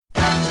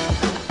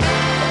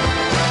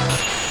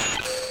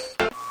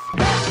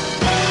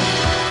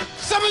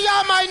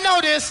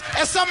this,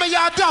 and some of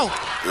y'all don't.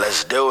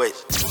 Let's do it.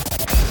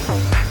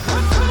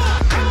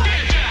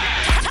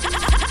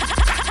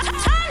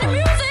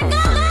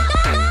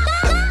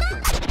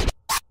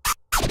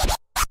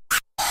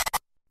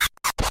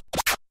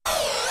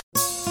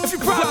 If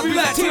you're proud to be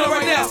Latino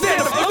right now,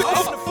 stand up.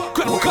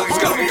 Let's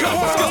go.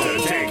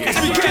 As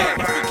we can.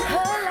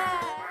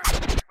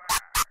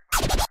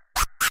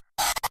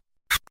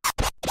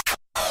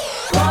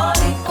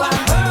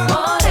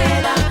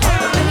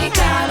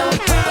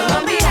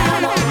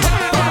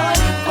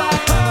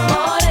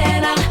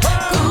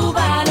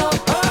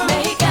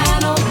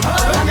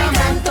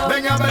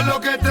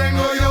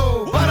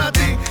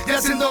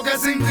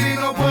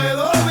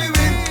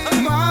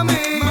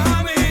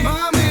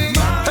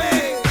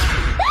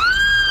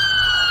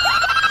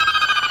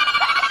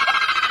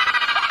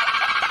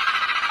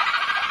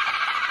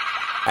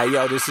 Hey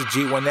yo, this is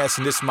G1S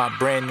and this is my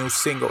brand new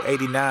single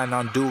 89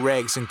 on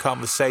Do-Rags and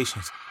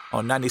Conversations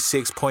on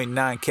 96.9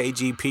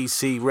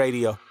 KGPC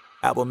Radio.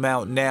 Album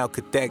out now,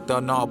 connect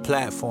on all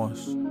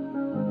platforms.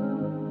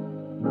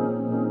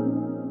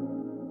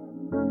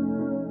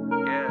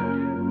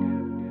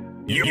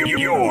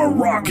 You're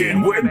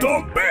rocking with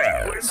the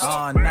best.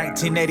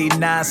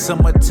 1989,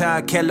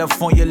 summertime,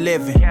 California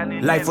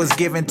living. Life was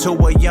given to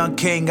a young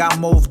king, I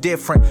move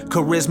different.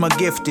 Charisma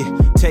gifted,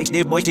 take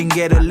this boy and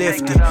get it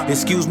lifted.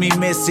 Excuse me,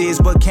 missus,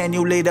 but can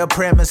you leave the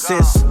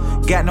premises?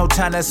 Got no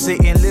time to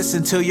sit and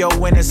listen to your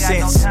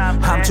innocence.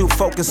 I'm too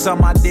focused on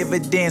my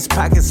dividends,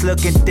 pockets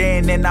looking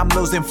thin, and I'm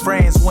losing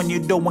friends. When you're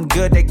doing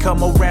good, they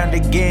come around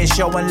again,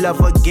 showing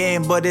love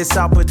again, but it's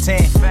all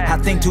pretend. I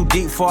think too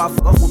deep for I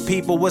fuck with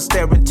people, what's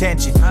their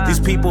intention? These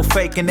people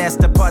faking, that's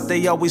the part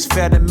they always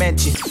fail to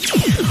mention.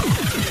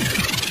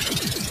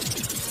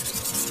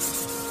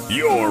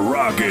 You're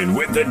rocking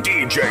with the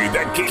DJ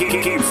that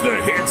keeps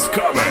the hits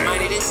coming. I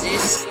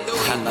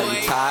know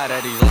you tired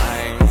of these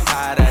lanes,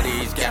 tired of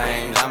these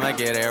games. I'ma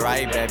get it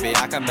right, baby,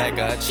 I can make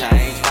a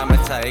change.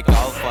 I'ma take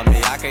off for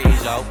me, I can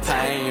ease your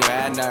pain. You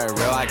had nerve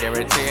real, I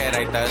guarantee it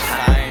ain't the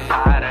same.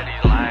 Tired of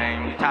these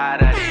lanes,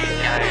 tired of these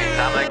games.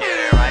 I'ma get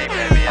it right,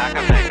 baby, I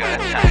can make a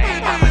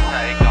change. I'ma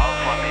take off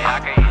for me, I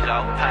can ease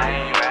your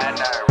pain. You had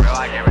nerve real,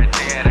 I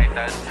guarantee it ain't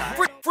the same.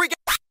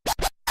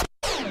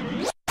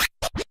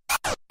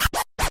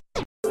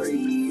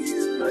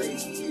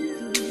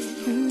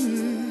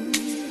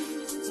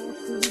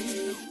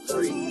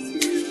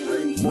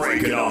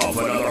 Breaking off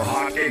another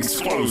hot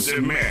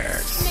explosive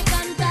mix.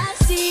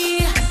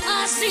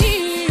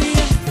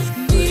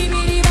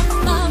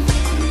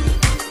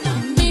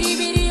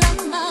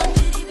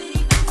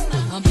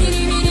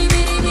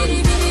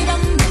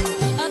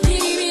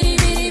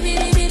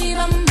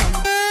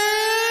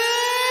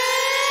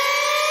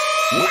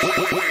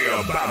 We're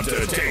about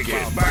to take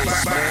it back.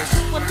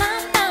 Well,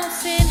 I'm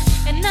bouncing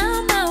and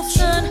I'm out,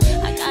 son.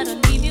 I gotta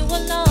leave you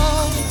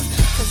alone,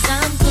 'cause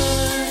I'm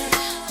good,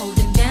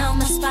 holding down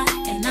my spot,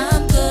 and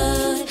I'm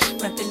good,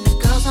 repping the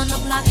girls on the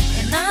block,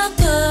 and I'm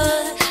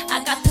good.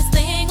 I got this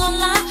thing on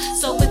lock,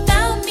 so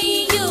without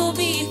me you'll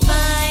be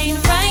fine,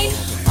 right?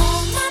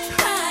 All my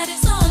pride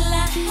is all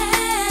I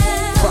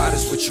have. Pride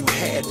is what you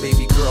had,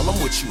 baby girl, I'm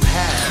what you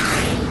have.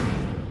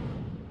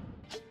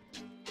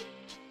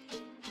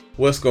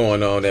 What's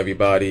going on,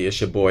 everybody?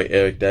 It's your boy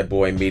Eric, That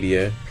Boy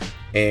Media,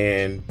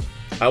 and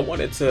I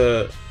wanted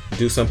to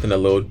do something a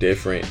little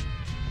different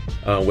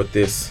with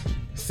this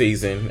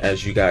season.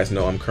 As you guys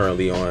know, I'm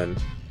currently on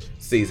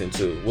season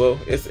 2. Well,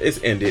 it's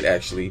ended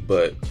actually,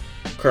 but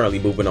currently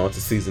moving on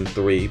to season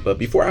 3. But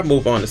before I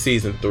move on to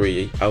season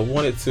 3, I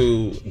wanted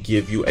to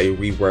give you a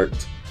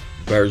reworked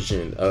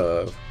version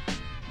of,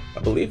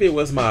 I believe it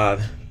was my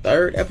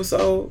third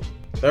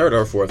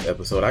or fourth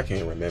episode, I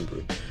can't remember.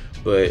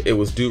 But it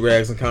was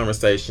Do-Rags and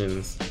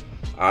Conversations.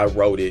 I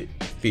wrote it,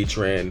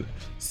 featuring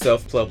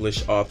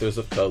self-published authors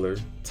of color,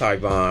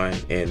 Tyvon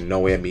and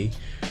Noemi,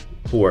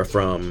 who are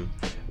from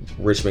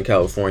Richmond,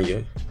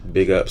 California.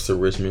 Big ups to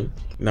Richmond.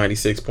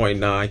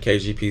 96.9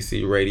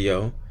 KGPC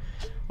Radio.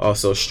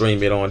 Also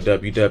stream it on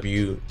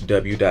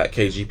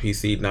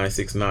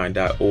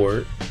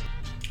www.kgpc969.org.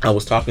 I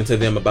was talking to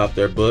them about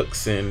their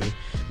books and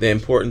the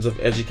importance of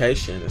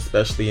education,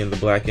 especially in the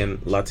Black and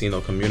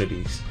Latino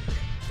communities.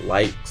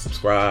 Like,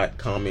 subscribe,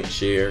 comment,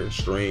 share,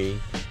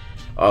 stream,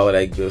 all of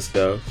that good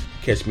stuff.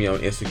 Catch me on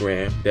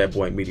Instagram, That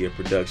Boy Media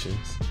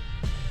Productions,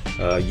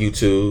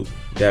 YouTube,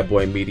 That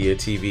Boy Media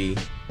TV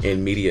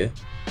and Media.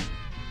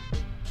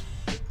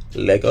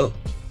 Let go.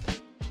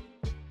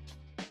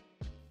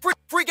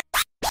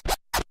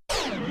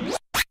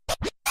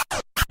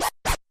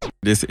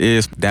 This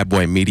is That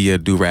Boy Media,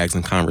 Do-Rags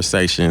and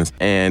Conversations,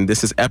 and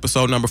this is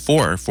episode number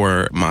 4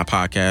 for my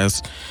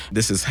podcast.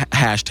 This is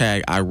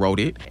hashtag I wrote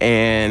it,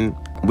 and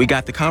we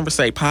got the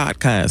Conversate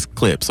podcast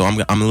clip, so I'm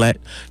gonna let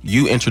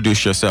you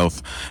introduce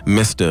yourself,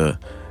 Mr.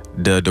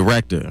 the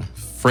director,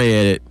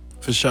 Fred.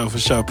 For sure.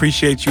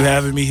 Appreciate you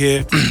having me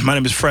here. My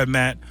name is Fred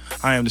Matt.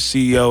 I am the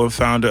CEO and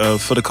founder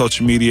of For the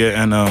Culture Media,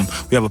 and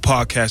we have a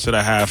podcast that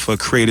I have for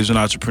creatives and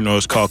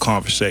entrepreneurs called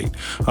Conversate.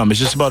 It's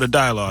just about a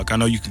dialogue. I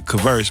know you can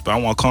converse, but I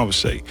want to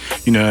conversate.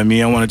 You know what I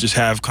mean? I want to just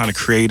have kind of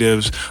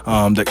creatives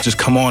that just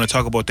come on and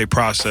talk about their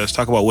process,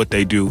 talk about what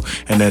they do,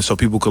 and then so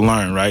people can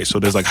learn, right? So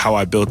there's like how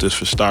I built this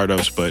for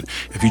startups, but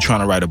if you're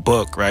trying to write a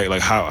book, right?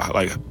 Like how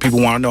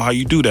people want to know how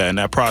you do that in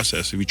that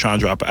process. If you're trying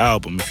to drop an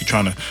album, if you're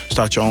trying to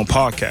start your own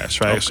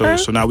podcast, right? Okay.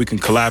 So now we can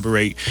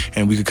collaborate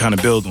and we can kind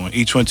of build on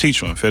each one,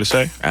 teach one. Fair to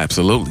say?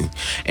 Absolutely.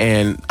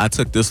 And I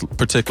took this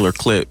particular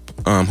clip.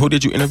 Who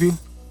did you interview?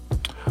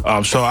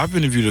 So I've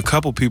interviewed a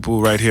couple people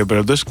right here,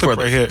 but this clip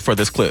right here. For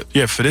this clip?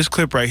 Yeah, for this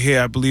clip right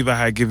here, I believe I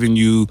had given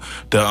you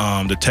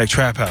the Tech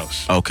Trap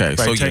House. Okay,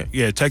 right?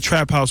 so Tech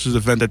Trap House was an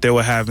event that they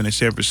were having in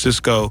San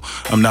Francisco.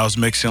 That was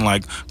mixing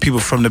like people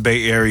from the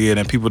Bay Area and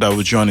then people that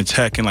were joining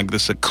tech and like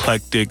this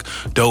eclectic,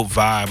 dope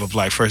vibe of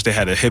like first they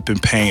had a hip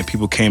and paint,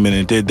 people came in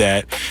and did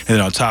that, and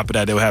then on top of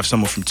that they would have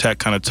someone from tech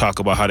kind of talk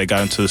about how they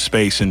got into the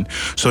space. And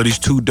so these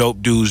two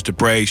dope dudes,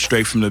 DeBray,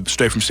 straight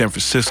from San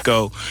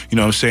Francisco, you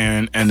know what I'm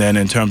saying, and then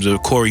in terms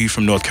of Corey, he's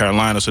from North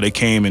Carolina, so they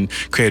came and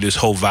created this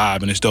whole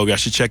vibe, and it's dope. Y'all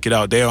should check it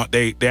out.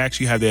 They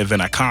actually have their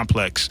event at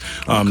Complex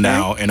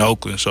now in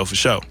Oakland, so for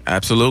sure.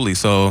 Absolutely.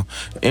 So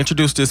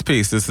introduce this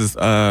piece. This is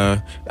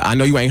I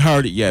know you ain't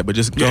heard it yet, but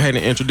just go ahead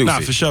and introduce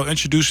it. For sure.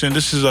 Introducing.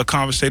 This is a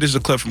Conversate. This is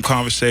a clip from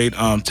Conversate,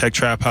 Tech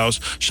Trap House.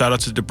 Shout out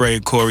to DeBray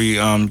and Corey.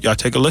 Y'all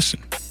take a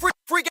listen.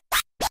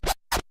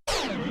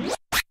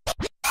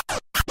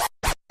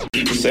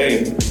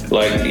 Say,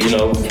 like, you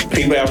know,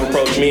 people have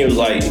approached me and was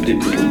like,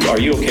 are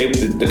you okay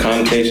with the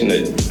connotation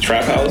that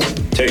Trap House,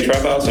 Tech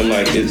Trap House? I'm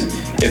like,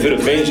 if it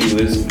offends you,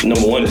 it's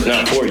number one, it's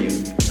not for you.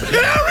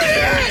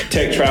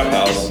 Tech Trap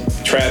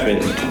House, trapping,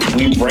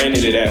 we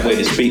branded it that way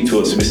to speak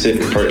to a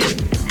specific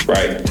person,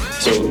 right?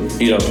 So,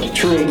 you know,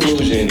 true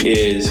inclusion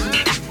is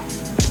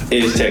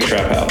Tech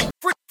Trap House.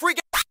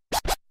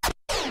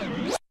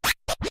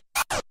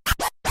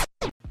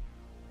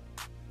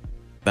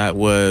 That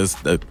was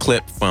the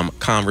clip from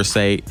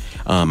Conversate.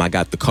 I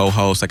got the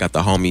co-host. I got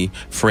the homie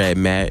Fred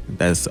Matt.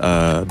 That's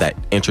that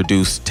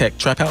introduced Tech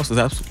Trap House. Is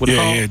that what it's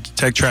called? Yeah,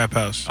 Tech Trap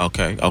House.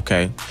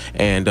 Okay.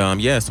 And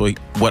so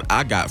what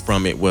I got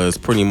from it was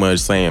pretty much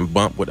saying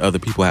bump what other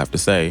people have to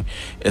say.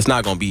 It's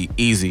not gonna be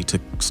easy to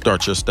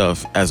start your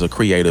stuff as a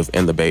creative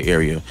in the Bay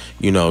Area.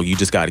 You know, you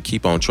just got to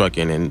keep on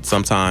trucking, and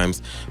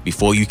sometimes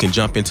before you can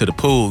jump into the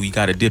pool, you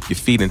got to dip your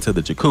feet into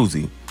the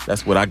jacuzzi.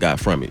 That's what I got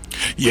from it.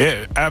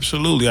 Yeah,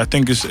 absolutely. I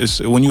think it's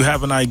when you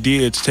have an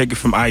idea, it's taken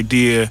from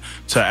idea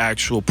to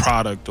actual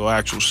product or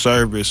actual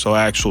service or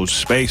actual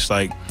space.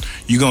 Like,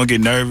 you're going to get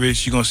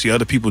nervous. You're going to see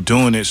other people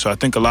doing it. So I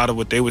think a lot of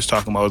what they was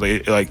talking about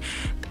was like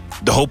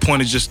the whole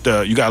point is just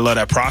you gotta love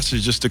that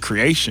process, just the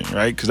creation,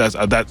 right? Because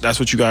that's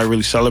what you gotta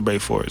really celebrate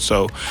for it.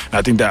 So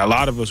I think that a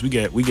lot of us we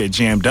get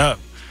jammed up,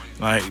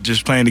 like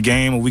just playing the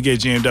game, and we get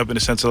jammed up in the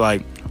sense of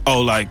like,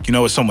 oh, like, you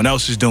know what, someone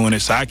else is doing it,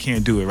 so I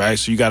can't do it, right?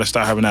 So you gotta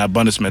start having that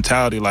abundance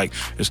mentality, like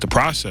it's the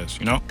process,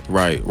 you know?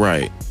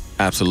 Right.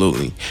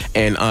 Absolutely.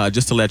 And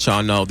just to let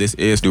y'all know, this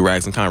is Do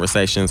Rags and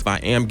Conversations. I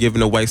am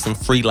giving away some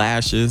free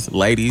lashes.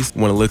 Ladies,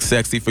 want to look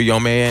sexy for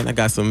your man? I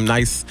got some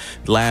nice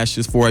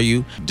lashes for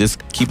you.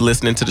 Just keep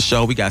listening to the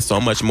show. We got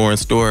so much more in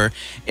store.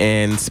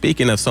 And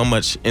speaking of so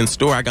much in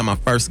store, I got my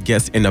first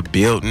guest in the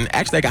building.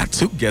 Actually, I got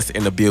two guests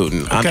in the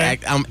building. Okay.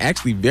 I'm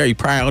actually very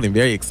proud and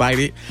very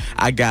excited.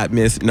 I got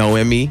Miss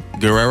Noemi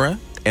Guerrera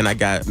and I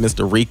got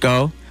Mr.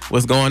 Rico.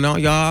 What's going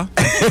on, y'all?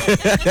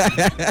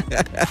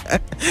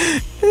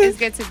 It's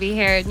good to be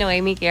here.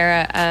 Noemi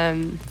Guerra,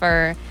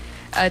 for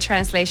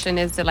translation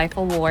is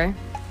Delightful War,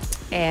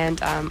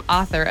 and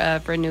author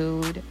of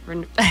Renewed.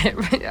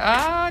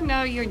 Oh,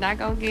 no, you're not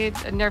going to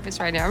get nervous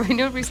right now.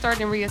 Renewed, Restored,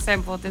 and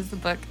Reassembled is the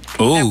book that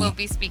we'll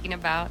be speaking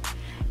about.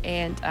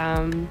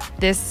 And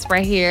this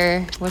right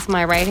here was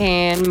my right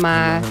hand,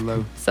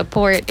 my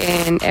support,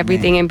 and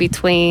everything in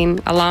between,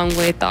 along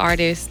with the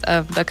artist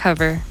of the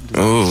cover.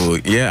 Oh,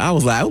 yeah. I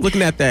was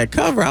looking at that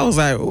cover. I was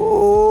like,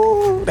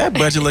 ooh, that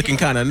budget looking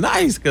kind of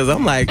nice, because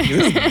I'm like, this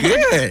is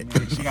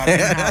good. She got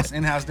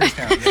in-house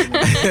discount.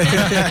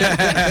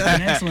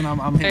 Next one,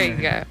 I'm here.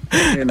 There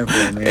you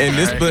go.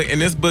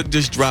 And this book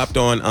just dropped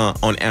on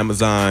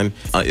Amazon.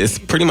 It's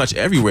pretty much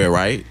everywhere,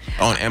 right?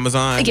 On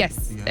Amazon?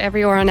 Yes.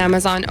 Everywhere on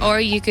Amazon, or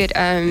you could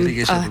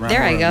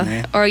there I go,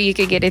 man. Or you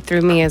could get it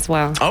through me as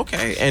well.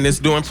 Okay, and it's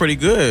doing pretty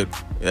good.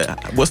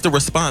 What's the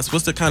response?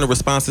 What's the kind of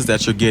responses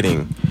that you're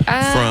getting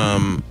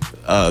from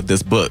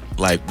this book?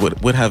 Like,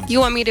 what have you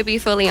want me to be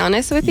fully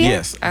honest with you?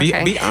 Yes,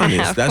 okay. be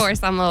honest. Of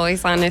course, I'm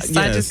always honest. So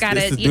yes, I just gotta,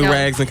 this is Do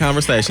Rags and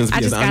Conversations.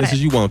 Be as honest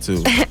as you want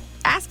to.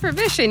 Ask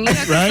permission, you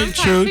know, right?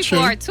 True. People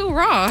are too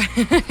raw.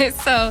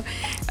 So,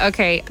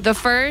 okay, the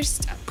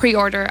first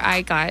pre-order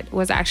I got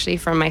was actually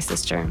from my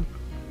sister.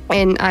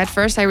 And at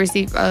first I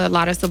received a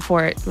lot of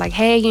support, like,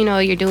 hey, you know,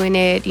 you're doing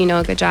it, you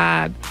know, good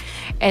job.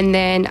 And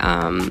then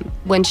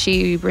when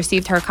she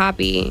received her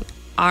copy,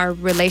 our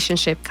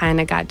relationship kind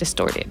of got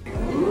distorted.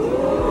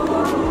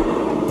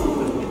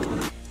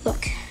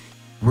 Look,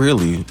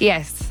 Really?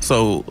 Yes.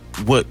 So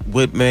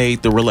what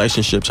made the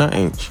relationship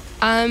change?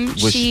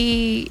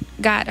 She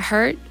got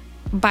hurt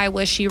by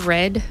what she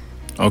read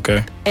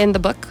Okay. in the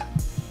book.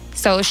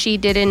 So she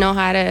didn't know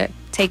how to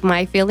take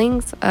my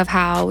feelings of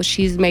how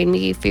she's made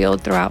me feel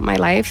throughout my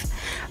life.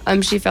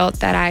 She felt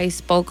that I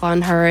spoke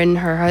on her and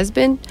her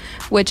husband,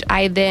 which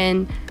I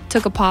then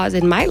took a pause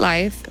in my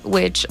life,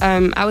 which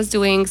I was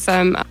doing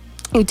some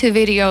YouTube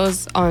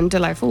videos on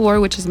Delightful War,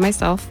 which is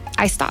myself.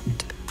 I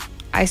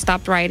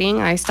stopped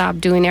writing. I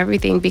stopped doing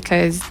everything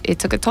because it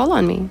took a toll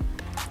on me.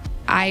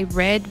 I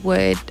read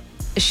what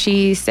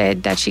she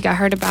said that she got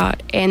hurt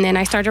about, and then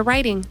I started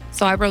writing.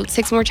 So I wrote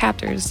 6 more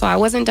chapters. So I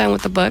wasn't done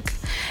with the book.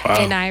 Wow.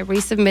 And I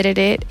resubmitted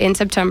it in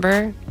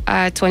September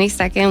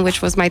 22nd,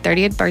 which was my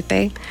 30th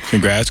birthday.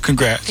 Congrats.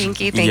 Thank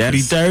you. Happy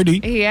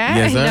 30. Yeah,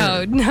 Yes,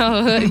 sir.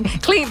 no,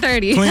 clean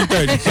 30. Clean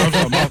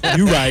 30.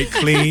 You right,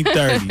 clean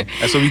 30.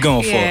 That's what we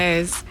going for.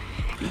 Yes.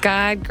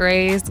 God,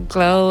 grace,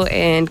 glow,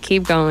 and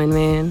keep going,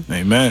 man.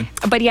 Amen.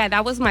 But yeah,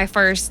 that was my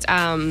first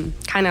kind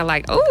of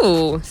like,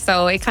 oh.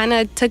 So it kind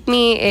of took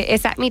me,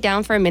 it sat me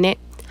down for a minute.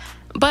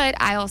 But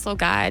I also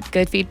got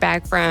good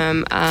feedback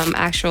from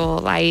actual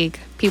like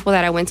people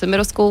that I went to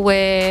middle school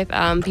with,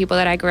 people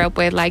that I grew up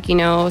with, like,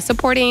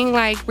 supporting,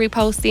 like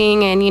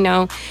reposting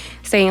and,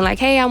 saying like,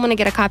 hey, I want to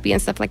get a copy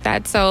and stuff like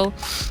that. So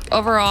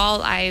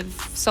overall, I've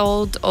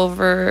sold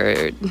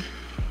over,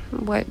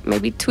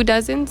 maybe 2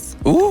 dozens.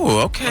 Ooh,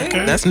 okay.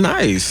 That's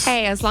nice.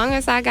 Hey, as long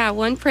as I got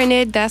one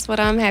printed, that's what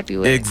I'm happy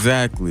with.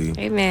 Exactly.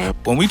 Amen.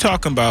 When we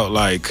talking about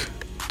like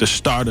the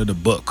start of the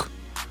book,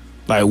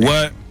 like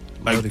what?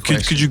 Like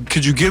could you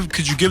give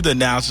the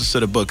analysis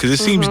of the book? Because it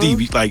seems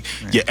deep. Like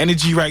your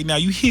energy right now,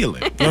 you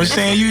healing. You know what I'm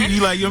saying? You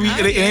like, you know what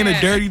I mean? It ain't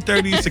a dirty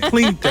 30, it's a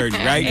clean 30,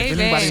 right?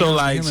 Amen. So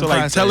like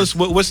tell us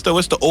what's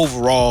the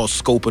overall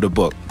scope of the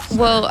book?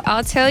 Well,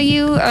 I'll tell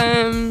you,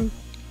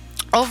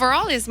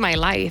 overall is my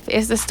life.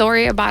 It's the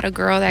story about a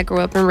girl that grew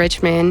up in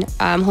Richmond,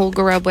 who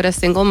grew up with a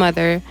single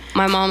mother.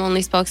 My mom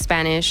only spoke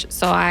Spanish,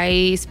 so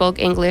I spoke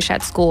English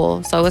at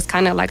school. So it was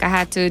kind of like I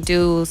had to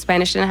do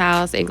Spanish in the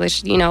house,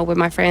 English, with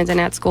my friends and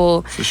at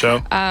school. For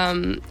sure.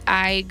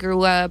 I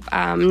grew up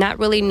not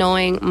really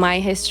knowing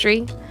my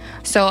history.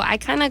 So I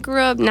kind of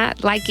grew up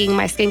not liking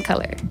my skin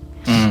color.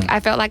 I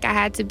felt like I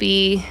had to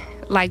be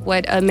like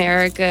what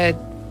America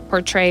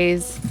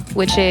portrays,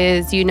 which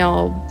is,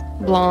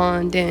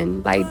 blonde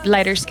and like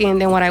lighter skin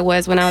than what I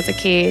was when I was a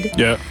kid.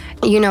 Yeah.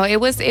 It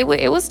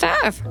was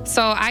tough.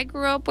 So I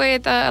grew up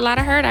with a lot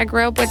of hurt. I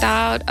grew up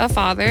without a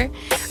father.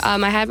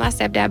 I had my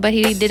stepdad, but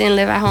he didn't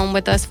live at home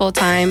with us full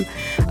time.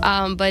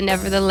 But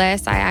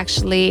nevertheless, I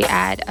actually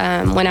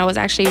when I was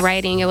actually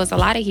writing, it was a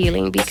lot of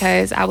healing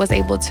because I was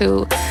able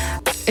to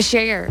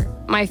share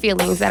my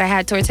feelings that I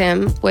had towards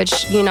him,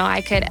 which,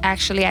 I could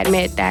actually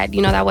admit that,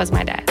 that was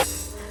my dad.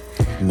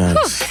 Nice.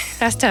 Whew,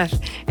 that's tough.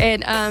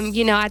 And,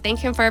 I thank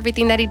him for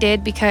everything that he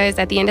did because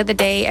at the end of the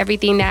day,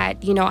 everything that,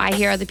 I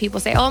hear other people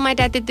say, oh, my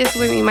dad did this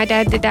with me. My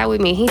dad did that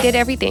with me. He did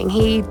everything.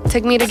 He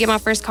took me to get my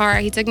first car.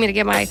 He took me to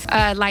get my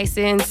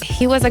license.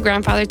 He was a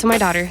grandfather to my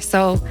daughter.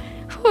 So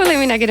let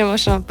me not get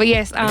emotional. But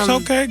yes. It's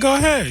okay. Go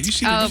ahead. You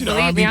see the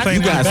R&B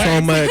playing. You got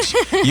so much.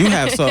 You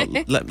have so.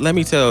 Let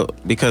me tell,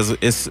 because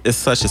it's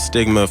such a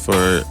stigma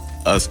for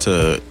us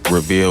to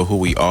reveal who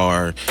we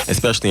are,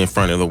 especially in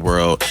front of the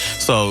world.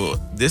 So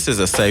this is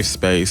a safe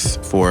space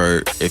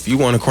for, if you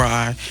want to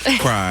cry.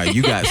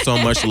 You got so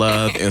much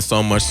love and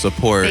so much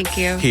support. Thank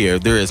you. Here.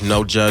 There is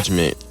no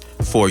judgment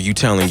for you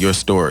telling your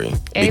story.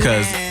 Amen.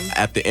 Because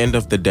at the end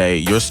of the day,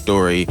 your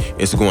story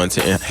is going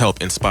to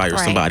help inspire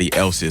somebody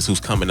else's who's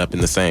coming up in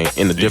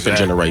the different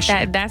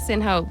generation. That's in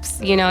hopes.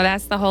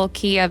 That's the whole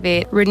key of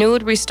it.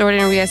 Renewed, restored,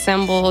 and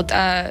reassembled.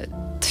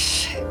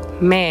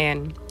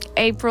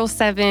 April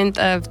 7th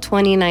of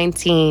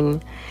 2019.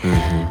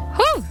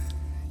 Whew.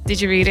 Did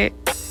you read it?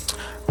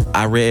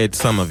 I read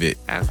some of it.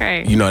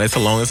 Okay. It's a nice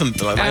little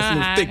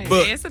thick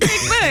book. It's a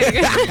thick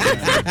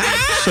book.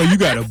 So you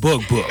got a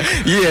book.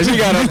 Yeah, she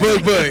got a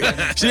book.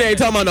 She ain't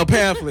talking about no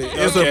pamphlet.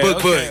 It's a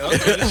book.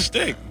 It's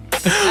thick.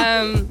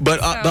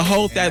 But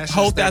hold that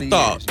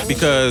thought,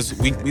 because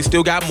we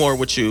still got more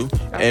with you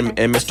and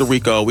Mr.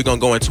 Rico. We're gonna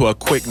go into a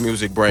quick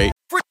music break.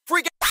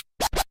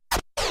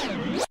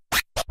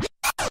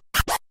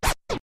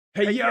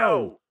 Hey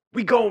yo,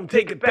 we gon'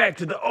 take it back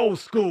to the old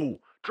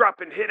school,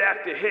 dropping hit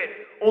after hit,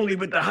 only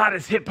with the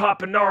hottest hip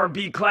hop and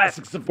R&B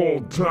classics of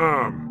all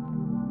time.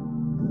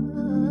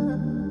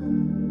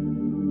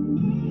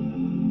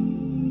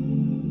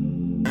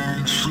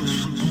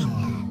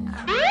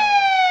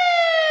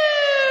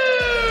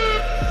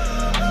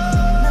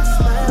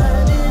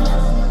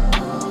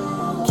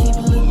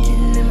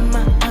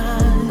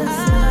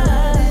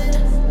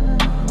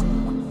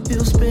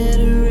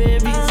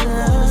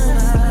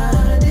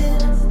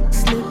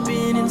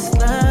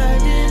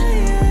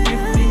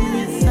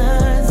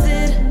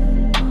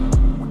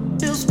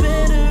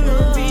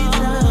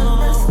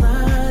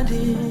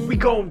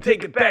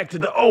 Take it back to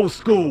the old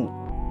school.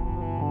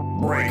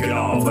 Break it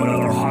off,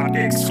 another hot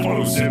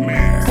explosive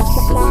mix.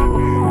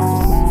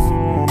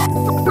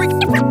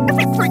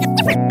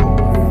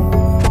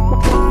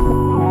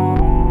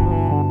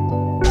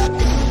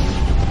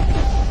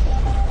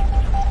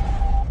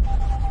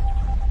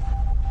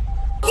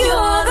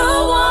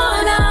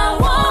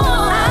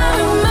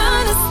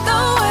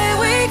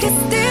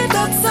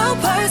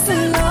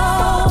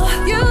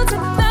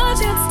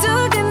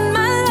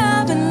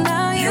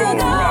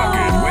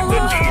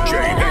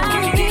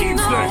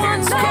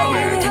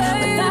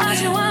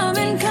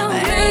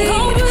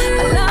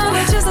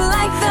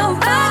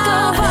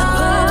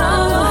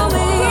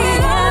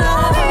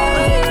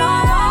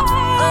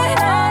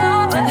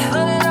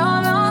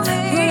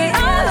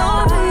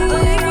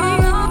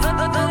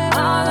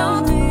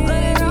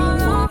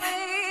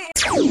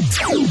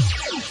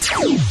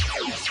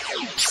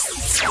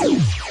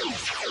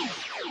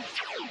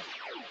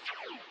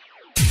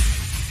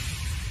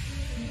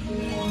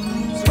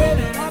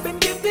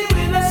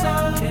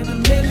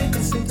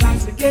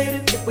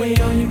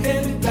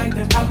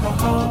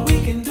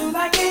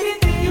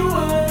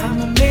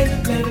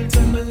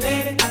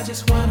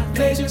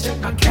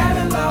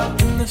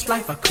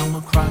 life I come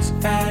across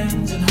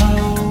fans and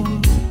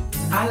hoes.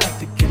 I like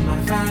to give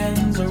my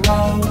fans a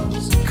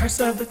rose. Curse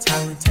of the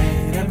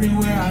talented,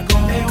 everywhere I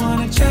go they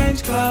wanna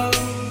change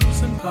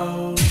clothes and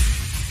pose.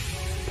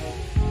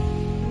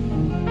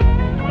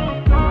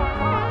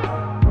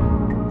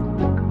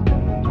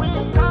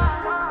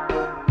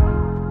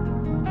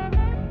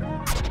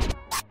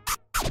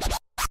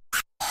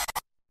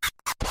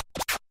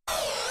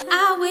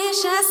 I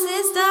wish a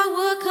sister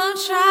would come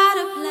try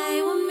to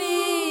play with me.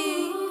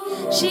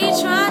 She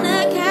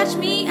tryna catch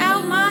me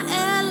out my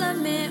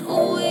element.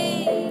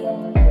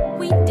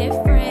 We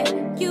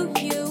different, you,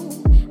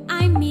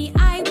 I, me,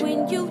 I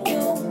win, you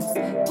lose.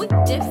 We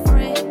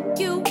different,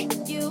 you,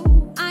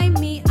 I,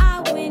 me, I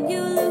win,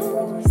 you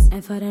lose.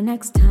 And for the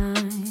next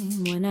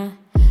time when I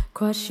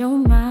cross your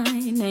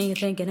mind and you're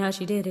thinking how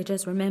she did it,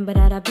 just remember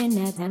that I've been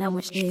there and I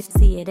wish you'd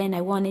see it and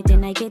I want it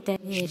and I get that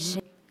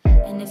shit.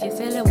 And if you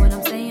feel it what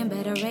I'm saying,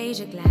 better raise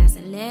your glass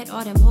and let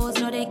all them hoes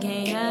know they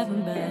can't have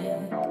him back.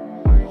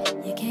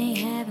 You can't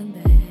have him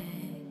back.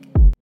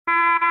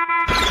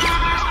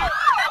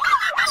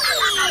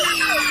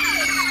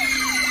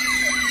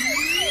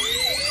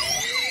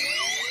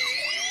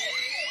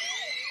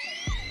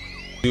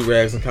 Do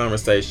Rags and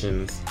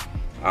Conversations,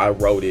 I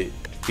wrote it,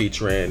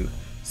 featuring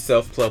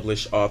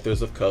self-published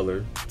authors of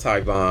color,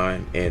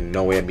 Tyvon and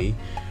Noemi,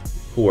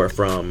 who are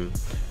from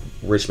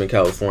Richmond,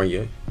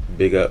 California.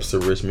 Big ups to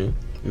Richmond.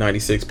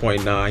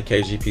 96.9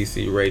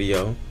 KGPC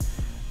radio.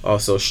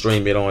 Also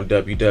stream it on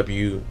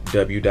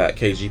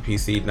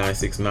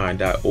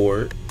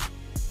www.kgpc969.org.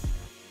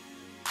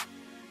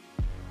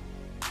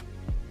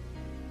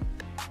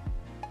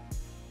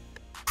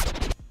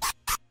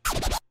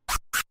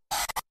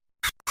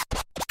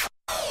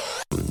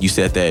 You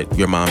said that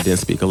your mom didn't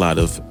speak a lot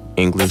of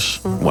English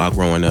while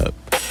growing up,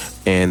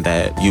 and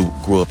that you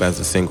grew up as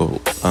a single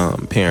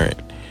parent.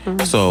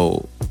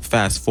 So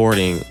fast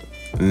forwarding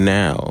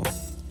now,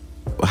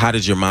 how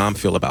did your mom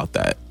feel about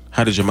that?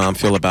 How did your mom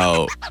feel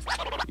about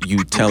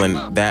you telling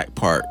that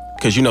part?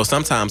 Because, you know,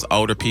 sometimes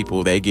older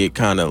people, they get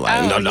kind of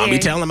like, don't be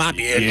telling my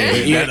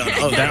business. Yeah,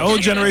 that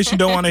old generation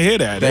don't want to hear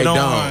that. They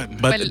don't.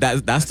 But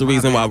that's the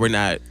reason why we're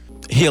not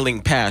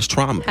healing past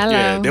trauma. Hello.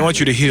 Yeah, they want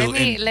you to heal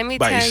let me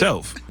by tell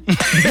yourself. they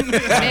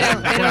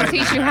don't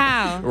teach you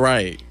how.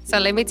 Right. So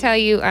let me tell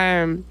you,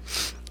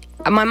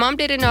 my mom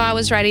didn't know I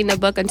was writing the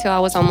book until I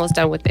was almost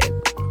done with it.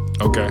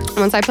 Okay.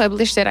 Once I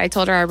published it, I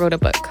told her I wrote a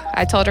book.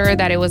 I told her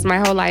that it was my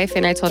whole life,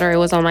 and I told her it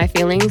was all my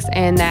feelings,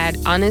 and that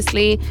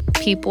honestly,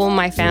 people,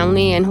 my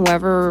family, and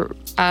whoever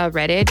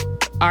read it,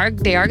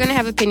 they are going to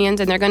have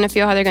opinions, and they're going to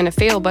feel how they're going to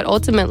feel, but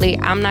ultimately,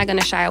 I'm not going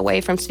to shy away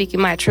from speaking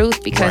my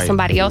truth because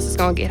somebody else is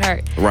going to get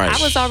hurt. Right. I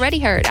was already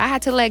hurt. I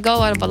had to let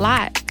go of a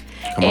lot.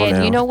 Come on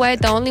now. You know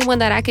what? The only one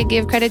that I could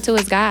give credit to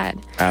is God.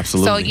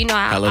 Absolutely. So, you know,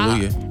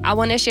 Hallelujah. I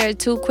want to share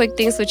two quick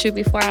things with you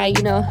before I,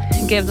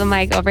 give the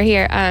mic over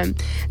here.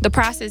 The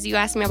process, you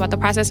asked me about the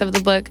process of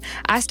the book.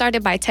 I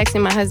started by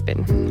texting my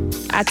husband.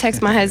 I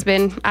text my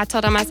husband. I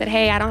told him, I said,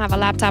 hey, I don't have a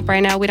laptop right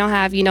now. We don't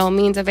have,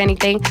 means of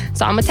anything.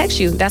 So I'm going to text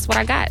you. That's what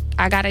I got.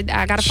 I got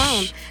a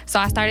phone. So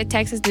I started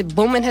texting,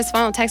 booming his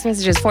phone, text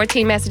messages,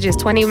 14 messages,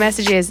 20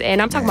 messages.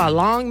 And I'm talking about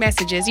long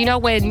messages.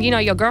 When,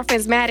 your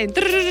girlfriend's mad and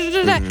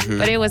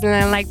but it wasn't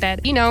like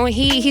that.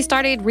 He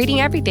started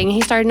reading everything. He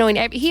started knowing,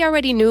 he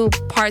already knew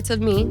parts of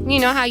me.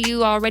 You know how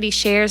you already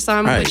share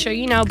some with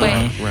your,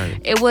 but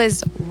it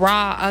was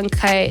raw,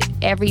 uncut,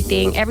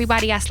 everything.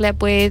 Everybody I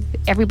slept with,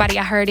 everybody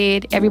I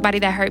hurted, everybody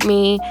that hurt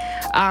me,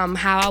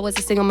 how I was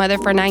a single mother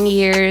for 9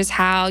 years,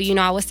 how,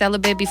 I was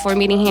celibate before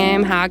meeting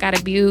him, how I got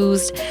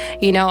abused,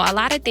 a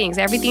lot of things.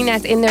 Everything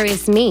that's in there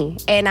is me.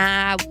 And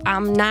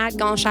I'm not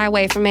going to shy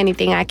away from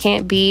anything. I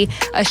can't be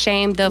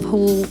ashamed of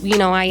who,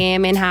 I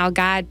am and how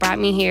God brought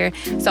me here.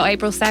 So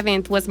April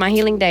 7th was my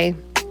healing day.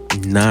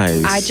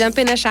 Nice. I jump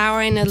in the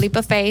shower in a leap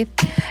of faith,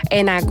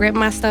 and I grip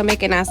my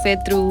stomach and I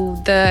said,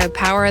 through the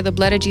power of the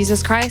blood of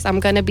Jesus Christ,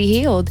 I'm going to be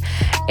healed.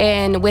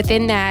 And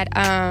within that,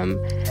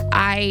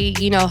 I,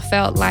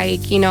 felt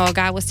like,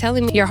 God was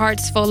telling me, your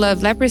heart's full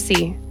of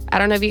leprosy. I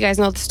don't know if you guys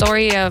know the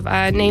story of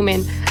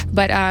Naaman,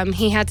 but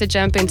he had to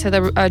jump into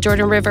the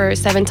Jordan River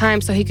 7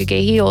 times so he could get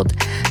healed.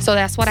 So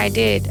that's what I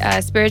did.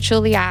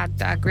 Spiritually, I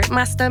gripped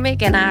my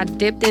stomach and I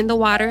dipped in the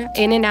water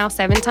in and out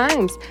 7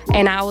 times.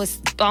 And I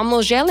was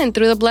almost yelling,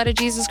 through the blood of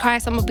Jesus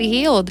Christ, I'm going to be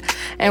healed.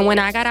 And when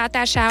I got out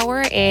that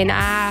shower and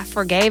I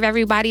forgave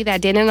everybody that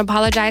didn't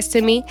apologize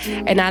to me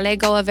and I let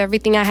go of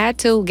everything I had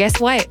to, guess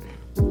what?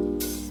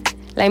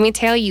 Let me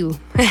tell you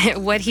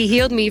what he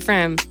healed me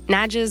from.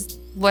 Not just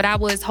what I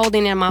was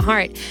holding in my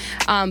heart.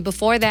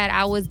 Before that,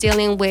 I was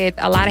dealing with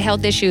a lot of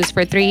health issues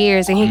for 3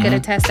 years, and he could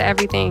attest to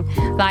everything.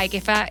 Like,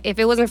 if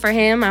it wasn't for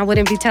him, I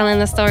wouldn't be telling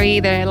the story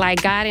either.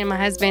 Like, God and my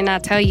husband, I'll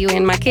tell you,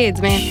 and my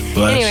kids, man.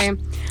 Bless. Anyway,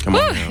 Come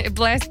on now.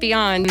 Blessed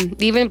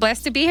beyond. Even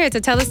blessed to be here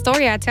to tell the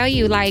story. I tell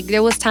you, like,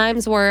 there was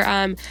times where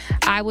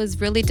I was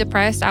really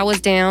depressed. I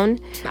was down.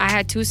 I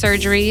had 2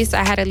 surgeries.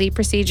 I had a lead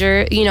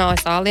procedure. You know,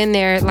 it's all in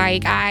there.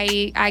 Like,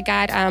 I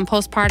got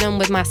postpartum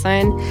with my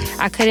son.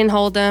 I couldn't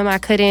hold him. I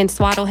couldn't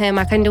swaddle him.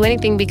 I couldn't do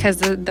anything because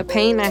the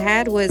pain I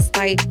had was,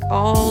 like,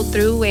 all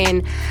through,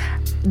 and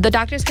the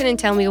doctors couldn't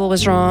tell me what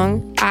was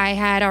wrong. I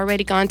had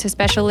already gone to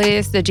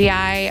specialists. The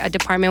GI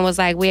department was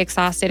like, we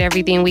exhausted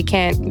everything. We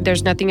can't,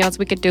 there's nothing else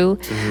we could do.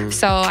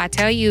 So I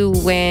tell you,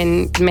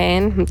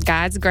 man,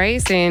 God's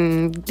grace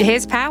and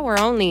his power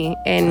only.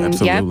 And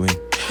Absolutely.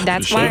 Yep,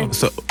 that's why.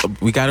 So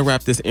we got to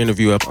wrap this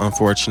interview up,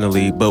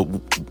 unfortunately. But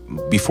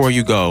before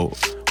you go,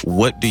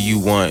 what do you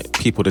want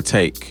people to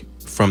take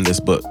from this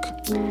book?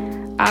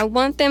 I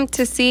want them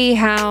to see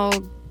how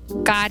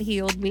God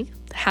healed me,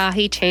 how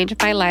he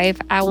changed my life.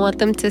 I want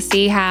them to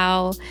see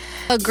how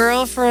a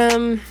girl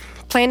from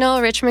Plano,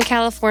 Richmond,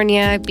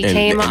 California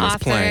became an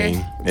author.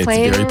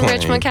 Plano,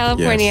 Richmond,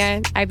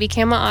 California. Yes. I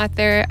became an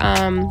author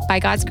by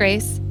God's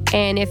grace.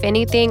 And if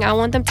anything, I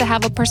want them to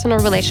have a personal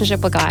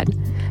relationship with God.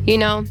 You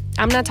know,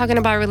 I'm not talking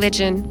about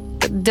religion.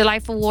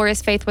 Delightful War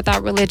is faith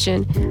without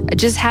religion.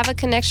 Just have a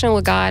connection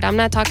with God. I'm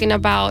not talking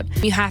about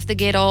you have to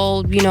get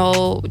all,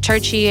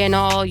 churchy and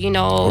all,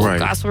 right.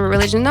 gospel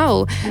religion.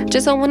 No,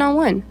 just a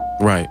one-on-one.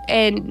 Right.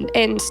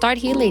 And start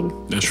healing.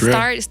 That's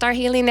real. Start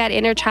healing that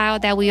inner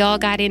child that we all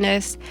got in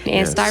us,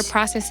 and start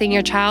processing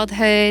your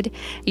childhood,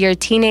 your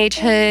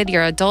teenagehood,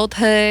 your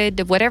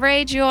adulthood. Whatever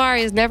age you are,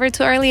 is never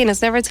too early and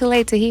it's never too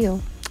late to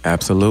heal.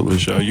 Absolutely.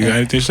 Sure. You got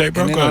anything to say,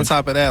 bro? And then on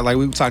top of that, like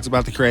we talked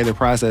about the creative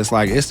process,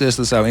 like it's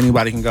just so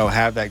anybody can go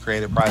have that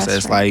creative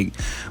process. Right. Like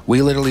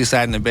we literally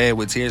sat in the bed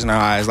with tears in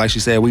our eyes. Like she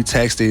said, we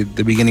texted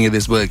the beginning of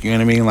this book. You know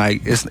what I mean?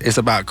 Like it's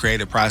about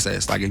creative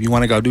process. Like if you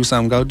want to go do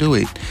something, go do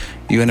it.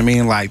 You know what I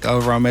mean? Like the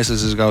overall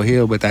message is go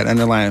heal, but that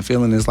underlying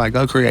feeling is like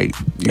go create.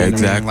 You know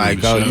exactly. What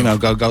I mean?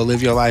 Like go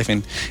live your life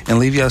and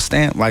leave your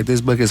stamp. Like this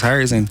book is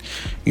hers, and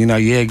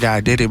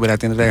God did it, but at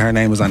the end of the day, her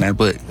name is on that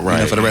book.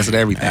 Right. For the rest of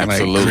everything.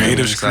 Absolutely. Like,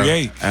 Creatives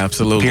create.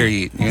 Absolutely.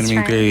 Period. You know what I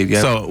mean? Period.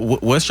 Yep. So,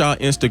 what's y'all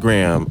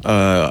Instagram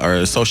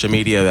or social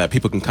media that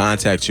people can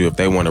contact you if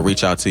they want to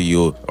reach out to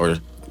you or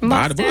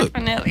buy the book?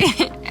 Definitely.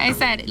 I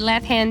said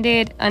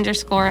left-handed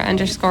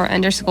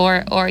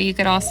 ____, or you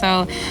could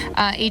also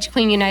H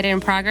Queen United in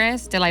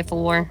Progress,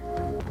 Delightful War.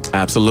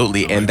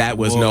 Absolutely. And that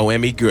was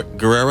Noemi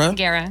Guerra.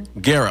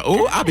 Guerra.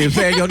 Oh, I've been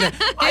saying your name.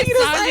 Why you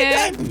all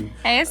good.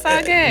 Hey, it's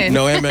all good.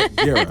 Noemi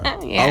Guerra.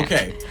 Yeah.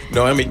 Okay.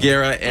 Noemi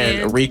Guerra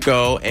and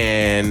Rico.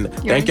 And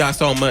thank y'all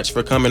so much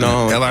for coming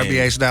on.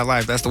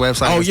 LRBH.life. That's the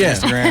website. Oh, yeah.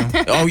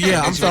 Instagram. Oh,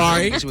 yeah. I'm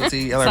sorry.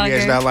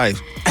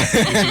 LRBH.life.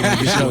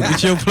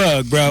 Get your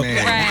plug, bro.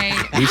 Man.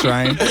 Right. We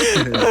trying.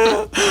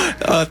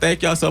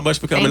 Thank y'all so much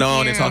for coming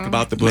on and talk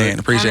about the book. Man,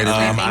 appreciate it.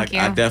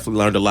 I definitely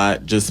learned a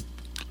lot just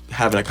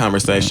having a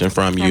conversation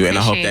from you, and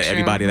I hope that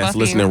everybody that's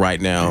listening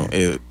right now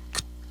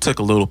took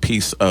a little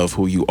piece of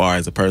who you are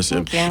as a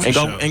person,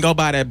 and go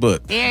buy that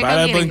book. Yeah, buy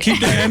that book and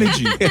keep that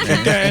energy. Keep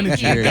that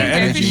energy. Yeah, that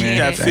energy.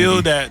 That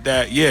feel.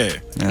 That. Yeah.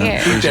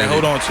 Keep that.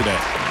 Hold on to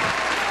that.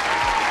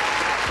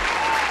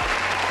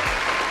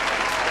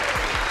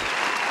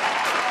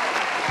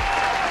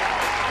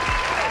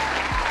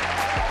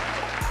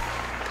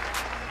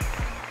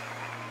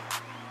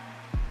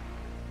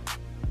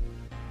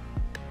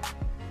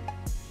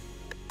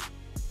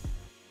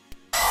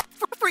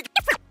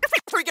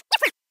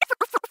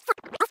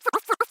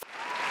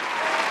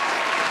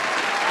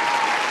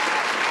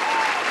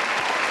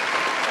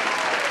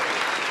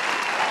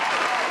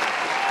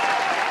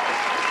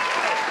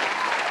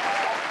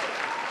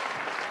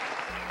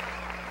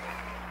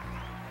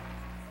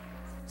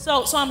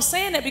 So I'm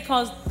saying that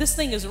because this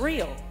thing is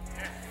real.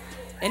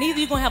 And either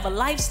you're going to have a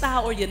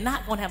lifestyle or you're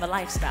not going to have a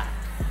lifestyle.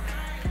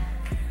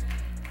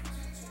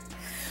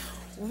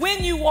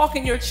 When you walk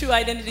in your true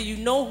identity, you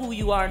know who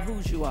you are and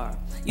whose you are.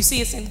 You see,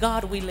 it's in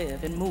God we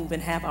live and move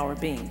and have our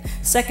being.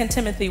 2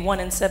 Timothy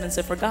 1:7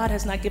 said, "For God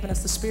has not given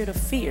us the spirit of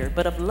fear,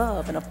 but of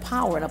love and of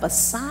power and of a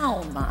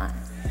sound mind."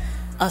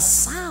 A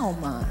sound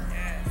mind.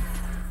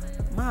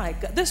 My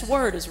God, this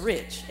word is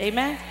rich.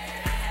 Amen?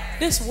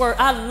 This word,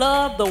 I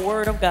love the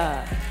word of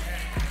God.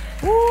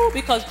 Woo,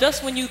 because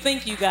just when you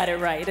think you got it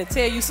right, it'll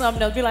tell you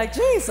something else. Be like,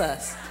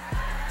 Jesus,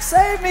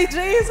 save me,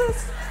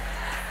 Jesus.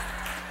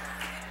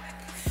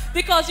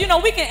 Because,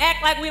 we can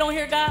act like we don't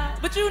hear God,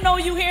 but you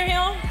hear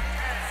him.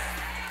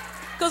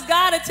 Because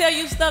God will tell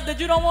you stuff that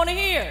you don't want to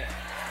hear.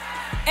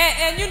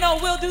 And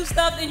we'll do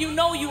stuff and you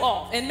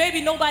off. And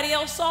maybe nobody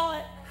else saw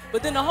it,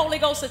 but then the Holy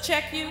Ghost will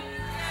check you.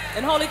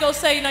 And the Holy Ghost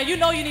say, now you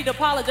need to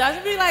apologize.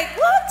 And be like,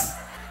 what?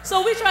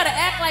 So we try to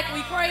act like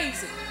we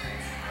crazy.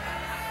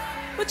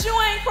 But you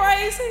ain't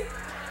crazy.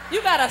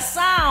 You got a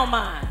sound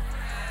mind.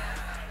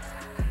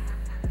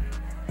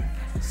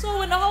 So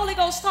when the Holy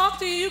Ghost talk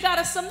to you, you got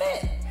to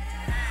submit.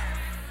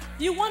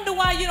 You wonder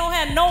why you don't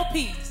have no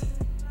peace.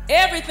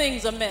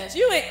 Everything's a mess.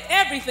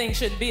 Everything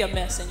shouldn't be a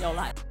mess in your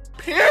life.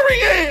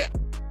 Period.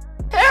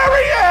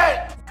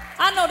 Period.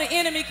 I know the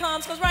enemy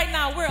comes because right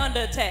now we're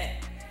under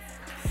attack.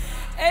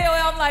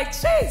 AOL, I'm like,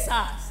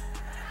 Jesus.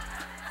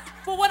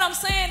 But what I'm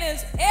saying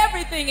is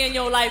everything in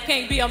your life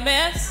can't be a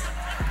mess.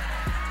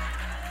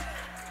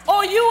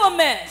 Or you a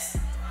mess.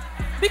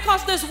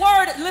 Because this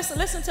word,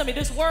 listen to me,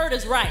 this word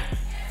is right.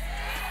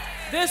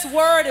 This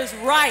word is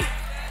right.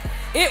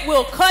 It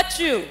will cut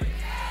you.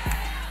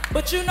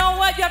 But you know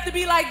what? You have to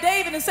be like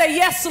David and say,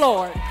 yes,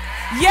 Lord.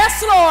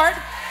 Yes, Lord.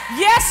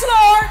 Yes,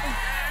 Lord.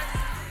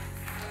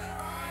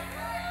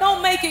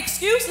 Don't make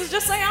excuses.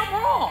 Just say, I'm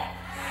wrong.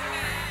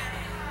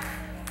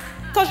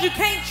 Because you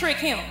can't trick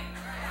him.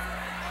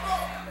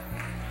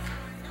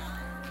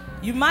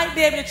 You might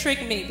be able to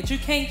trick me, but you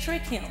can't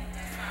trick him.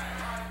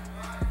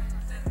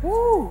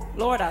 Woo,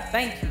 Lord, I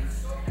thank you.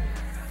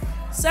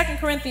 2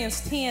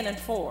 Corinthians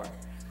 10:4.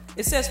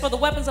 It says, for the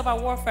weapons of our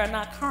warfare are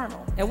not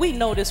carnal. And we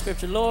know this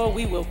scripture. Lord,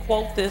 we will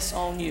quote this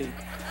on you.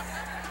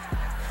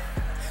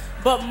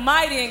 But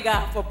mighty in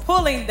God for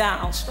pulling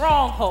down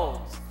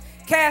strongholds,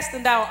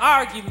 casting down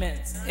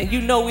arguments. And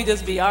you know we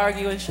just be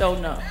arguing, show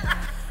no.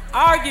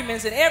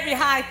 Arguments and every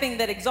high thing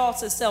that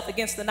exalts itself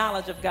against the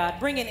knowledge of God,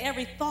 bringing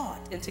every thought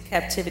into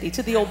captivity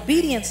to the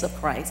obedience of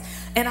Christ.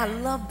 And I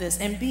love this.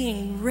 And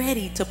being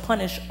ready to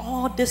punish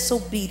all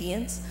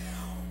disobedience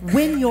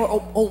when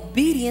your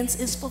obedience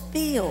is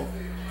fulfilled.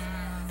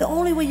 The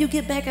only way you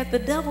get back at the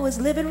devil is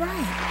living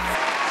right.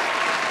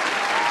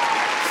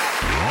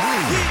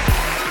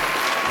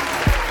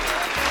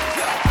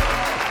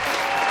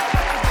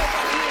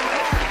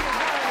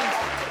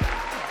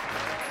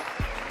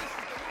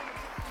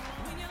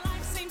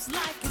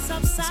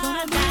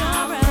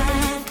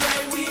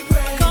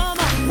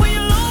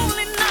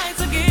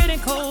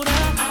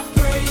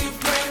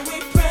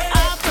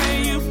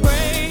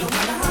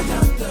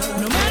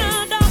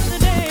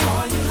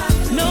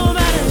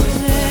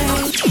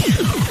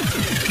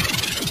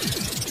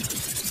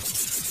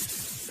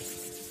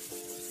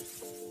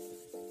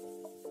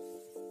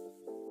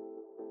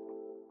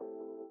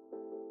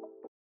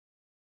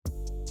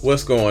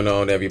 What's going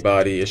on,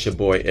 everybody? It's your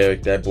boy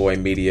Eric, That Boy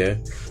Media,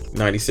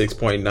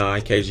 96.9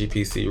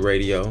 KGPC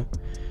Radio.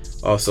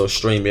 Also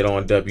stream it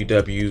on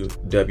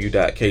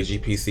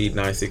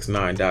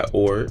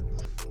www.kgpc969.org.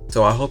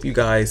 So I hope you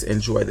guys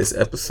enjoy this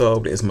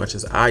episode as much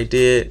as I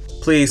did.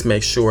 Please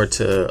make sure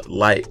to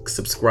like,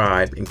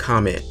 subscribe, and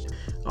comment.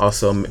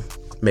 Also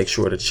make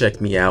sure to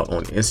check me out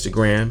on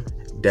Instagram,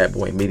 Dat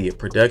Boy Media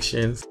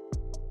Productions.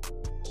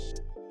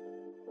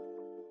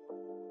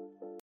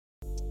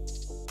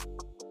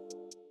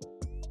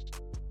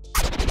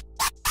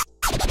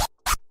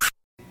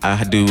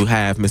 I do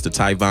have Mr.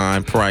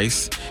 Tyvon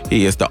Price.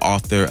 He is the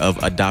author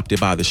of Adopted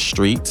by the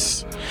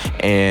Streets.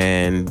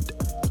 And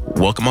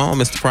welcome on,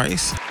 Mr.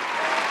 Price.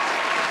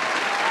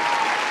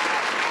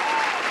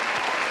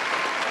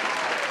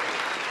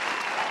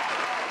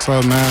 What's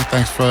up, man?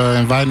 Thanks for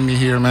inviting me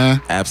here,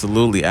 man.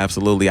 Absolutely. I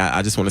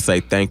just want to say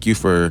thank you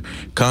for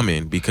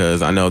coming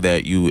because I know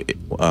that you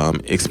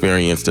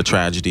experienced a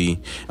tragedy.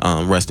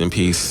 Rest in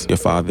peace, your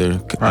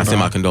father. Right I send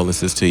my on.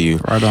 condolences to you.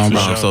 Right on,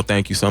 bro. So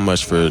thank you so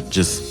much for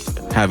just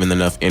having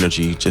enough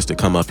energy just to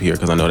come up here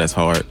because I know that's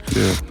hard.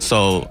 Yeah.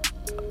 So,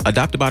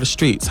 Adopted by the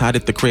Streets, how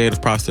did the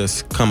creative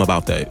process come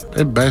about that?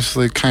 It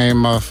basically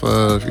came off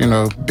of,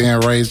 being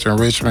raised in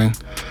Richmond.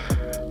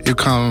 You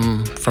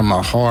come from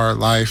a hard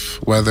life,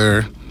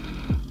 whether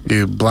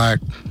you're black,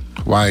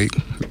 white,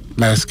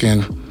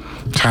 Mexican,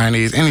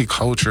 Chinese, any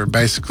culture,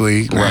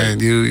 basically. Right.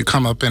 And you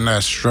come up in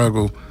that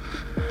struggle.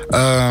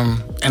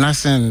 And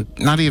that's in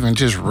not even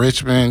just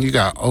Richmond. You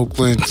got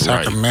Oakland,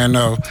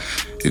 Sacramento.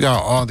 You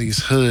got all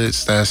these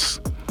hoods that's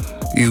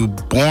you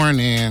born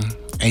in,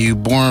 and you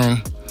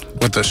born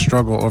with the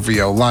struggle over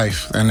your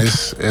life. And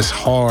it's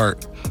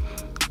hard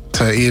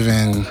to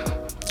even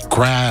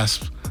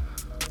grasp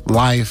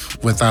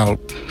life without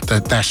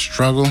that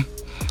struggle.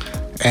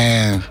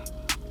 And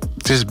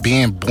just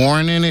being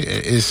born in it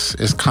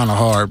is kind of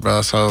hard,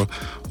 bro. So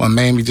what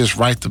made me just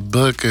write the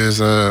book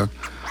is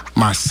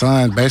my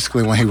son,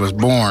 basically when he was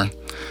born,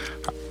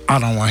 I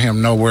don't want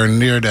him nowhere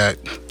near that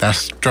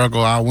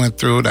struggle I went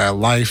through, that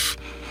life,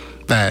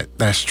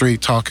 that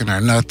street talking or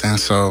nothing.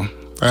 So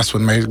that's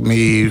what made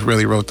me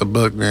really wrote the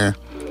book, man.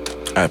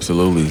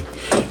 Absolutely.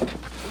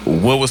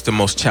 What was the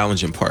most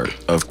challenging part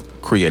of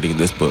creating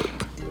this book?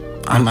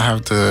 I'm gonna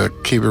have to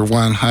keep it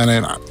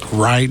 100.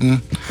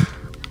 Writing.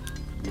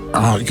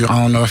 I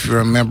don't know if you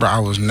remember, I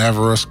was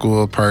never a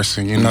school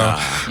person,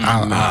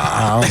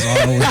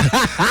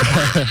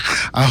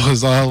 I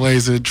was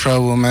always in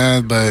trouble,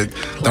 man. But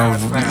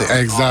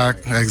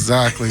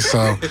exactly.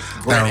 So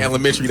that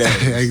elementary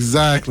days.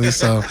 Exactly.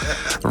 So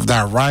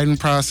that writing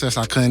process,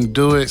 I couldn't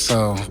do it.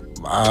 So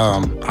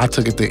I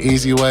took it the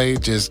easy way,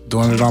 just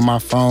doing it on my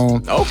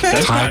phone,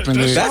 typing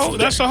it.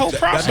 That's the whole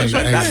process.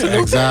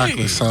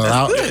 Exactly. So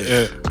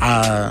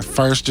I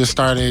first just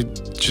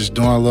started just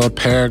doing little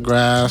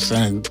paragraphs,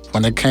 and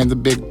when it came to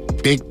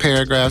big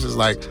paragraphs, it's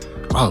like,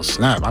 oh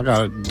snap, I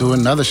gotta do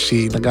another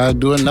sheet.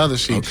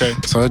 Okay.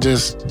 So it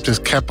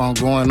just kept on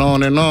going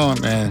on, and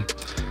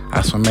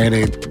that's what made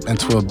it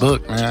into a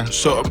book, man.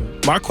 So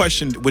my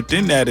question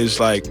within that is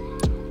like,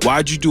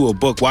 why'd you do a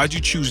book? Why'd you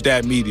choose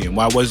that medium?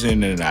 Why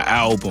wasn't it an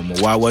album?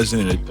 Or why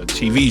wasn't it a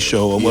TV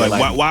show? Or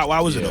why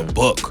was it a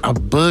book? A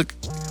book,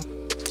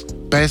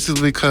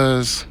 basically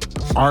because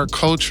our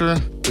culture,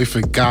 we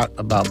forgot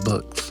about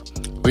books.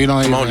 We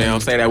don't Come on now,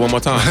 say that one more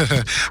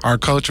time. Our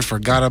culture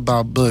forgot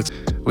about books.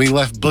 We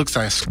left books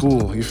at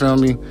school, you feel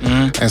me?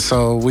 Mm-hmm. And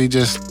so we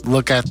just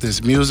look at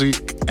this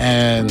music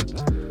and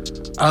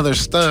other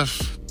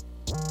stuff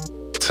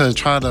to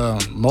try to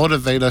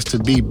motivate us to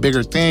be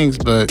bigger things,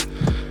 but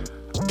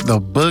the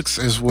books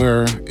is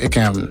where it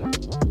can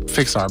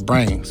fix our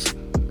brains.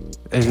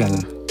 It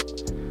can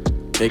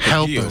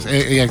help us.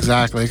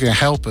 Exactly. It can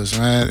help us,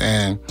 man.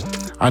 And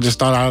I just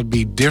thought I would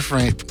be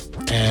different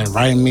and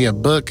writing me a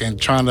book and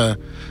trying to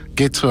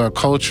get to a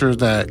culture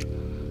that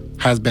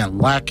has been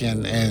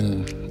lacking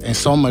in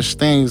so much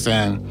things,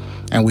 and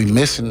we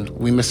missing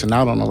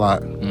out on a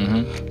lot.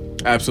 Mm-hmm.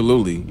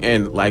 Absolutely.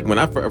 And like when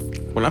I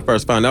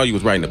first found out you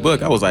was writing a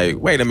book, I was like,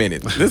 wait a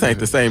minute, this ain't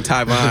the same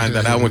Tyvon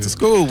that I went to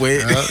school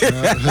with.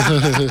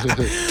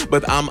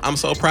 But I'm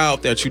so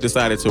proud that you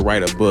decided to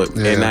write a book.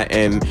 Yeah.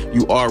 And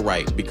you are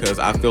right, because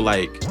I feel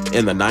like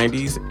in the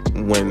 90s,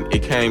 when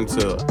it came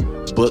to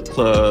book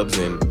clubs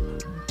and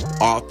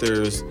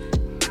authors,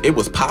 it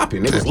was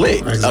popping. It was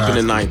lit up in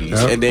the 90s.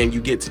 Yep. And then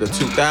you get to the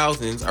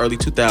 2000s, early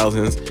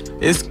 2000s,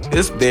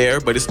 it's there,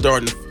 but it's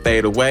starting to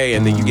fade away.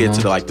 And then you get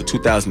to the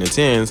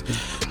 2010s.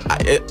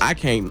 I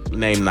can't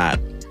name not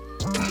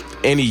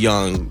any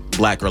young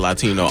Black or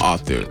Latino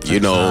author. You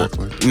know,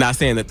 not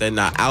saying that they're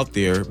not out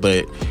there,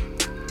 but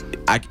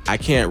I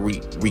can't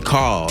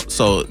recall.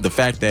 So the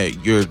fact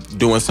that you're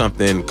doing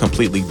something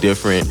completely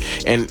different,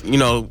 and you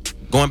know,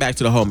 going back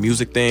to the whole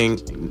music thing,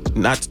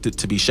 not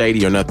to be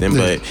shady or nothing,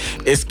 but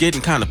it's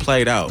getting kind of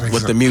played out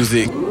with the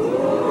music.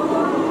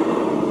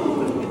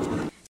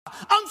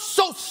 I'm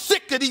so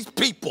sick of these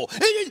people.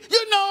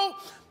 You know,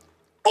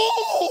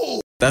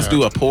 oh. Let's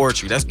do a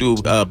poetry. Let's do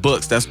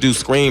books. Let's do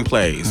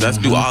screenplays. Let's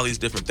do all these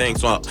different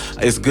things. So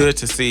it's good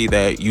to see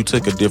that you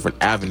took a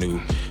different avenue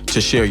to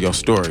share your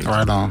story.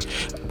 Right on.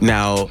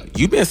 Now,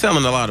 you've been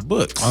selling a lot of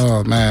books.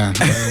 Oh, man.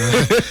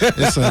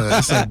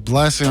 It's a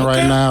blessing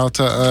right now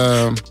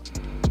to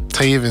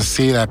even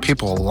see that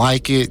people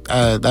like it.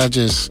 That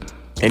just...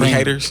 Any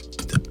haters?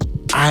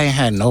 I ain't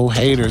had no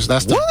haters.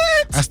 That's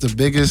the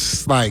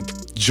biggest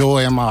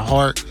joy in my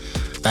heart,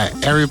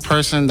 that every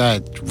person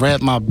that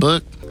read my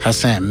book has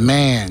said,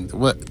 man,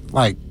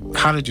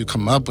 how did you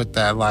come up with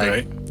that?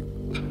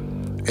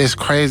 It's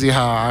crazy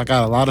how I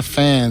got a lot of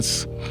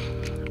fans,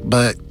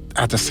 but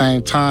at the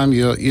same time,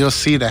 you'll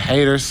see the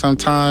haters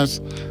sometimes,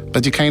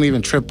 but you can't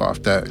even trip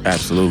off that.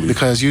 Absolutely.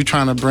 Because you're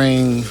trying to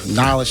bring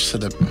knowledge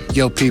to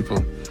your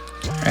people.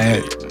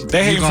 And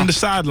they hate from the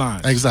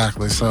sideline.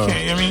 Exactly. So,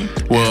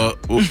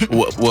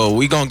 well,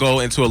 we gonna go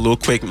into a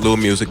quick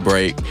music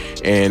break,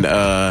 and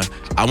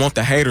I want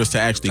the haters to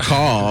actually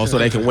call so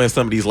they can win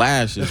some of these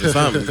lashes or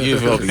something. You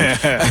feel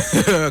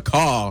me?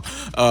 Call.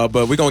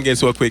 But we're gonna get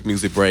into a quick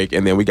music break,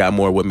 and then we got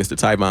more with Mr.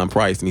 Tyvon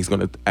Price, and he's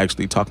gonna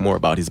actually talk more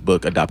about his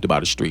book, Adopted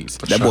by the Streets.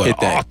 That boy, hit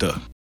that. Author.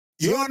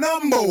 Your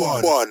number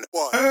one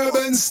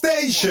urban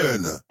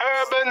station.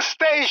 Urban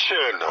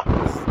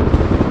station.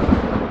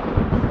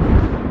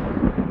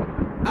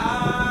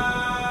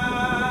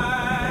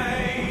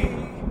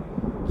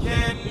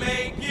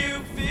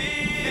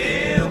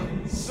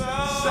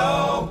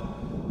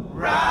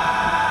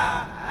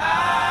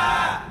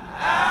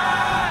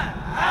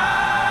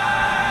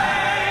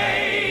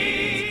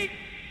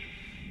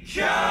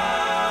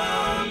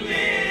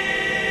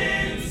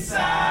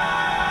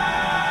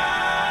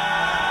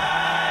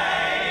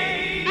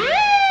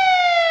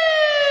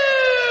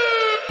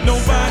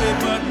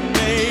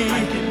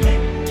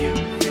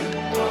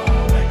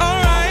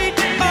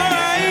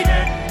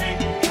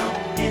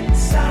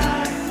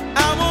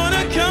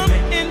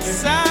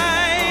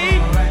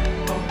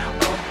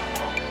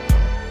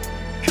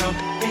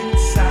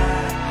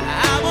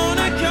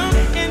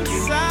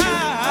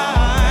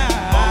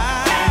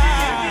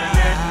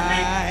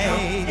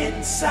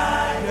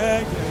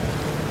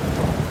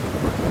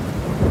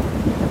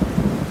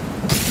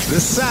 The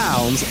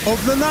sounds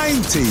of the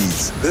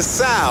 90s. The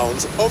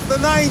sounds of the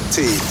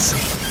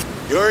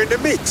 90s. You're in the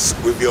mix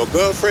with your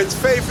girlfriend's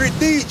favorite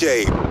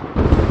DJ.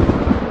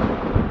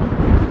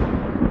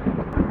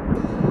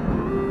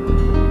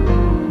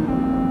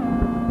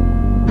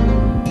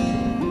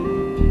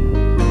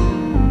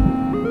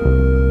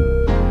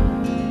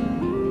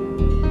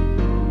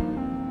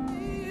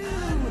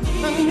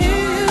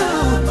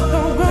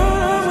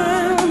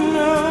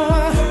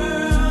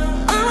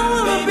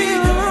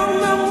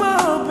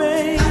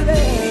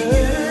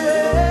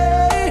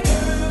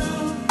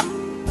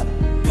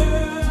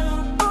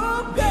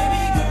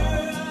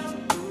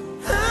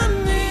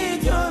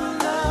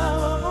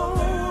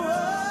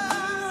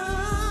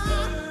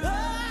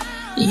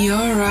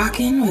 You're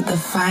rocking with the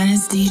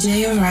finest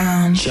DJ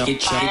around.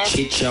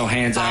 Get your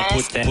hands up,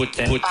 put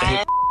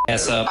that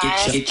ass up.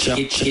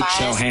 Get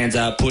your hands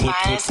up, put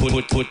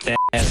that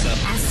ass up.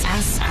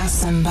 Ask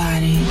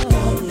somebody.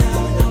 Don't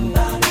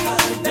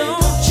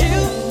you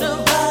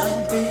know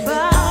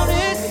about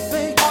it?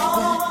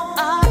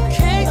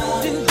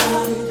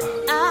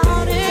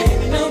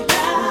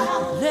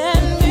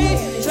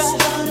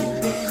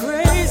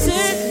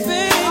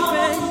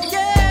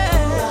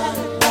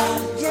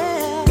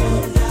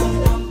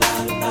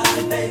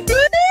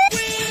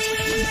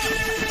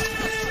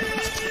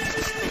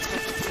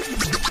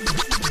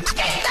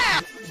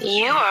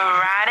 You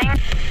are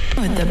riding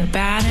with the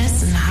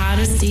baddest and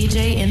hottest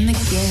DJ in the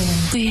game.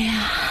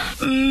 Yeah.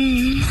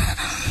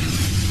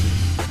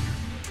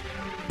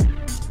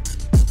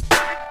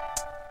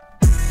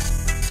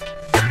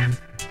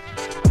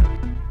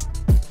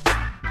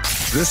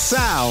 The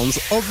sounds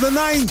of the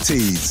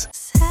 90s.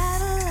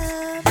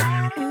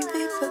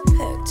 Be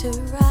prepared to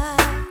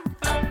ride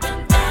up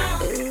and down,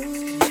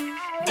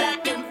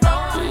 back and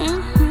forth.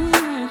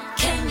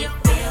 Can you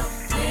feel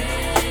me,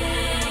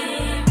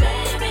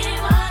 baby?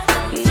 Why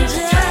don't you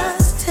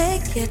just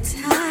take your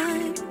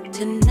time?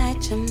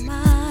 Tonight you're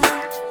mine.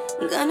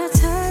 I'm gonna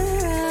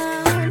turn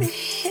around,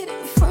 hit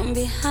it from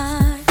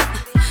behind.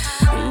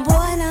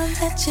 Boy, now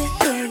that you're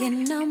here, you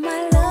know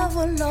my love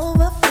will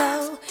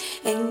overflow.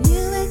 And you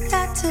ain't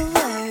got to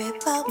worry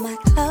about my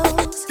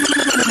clothes.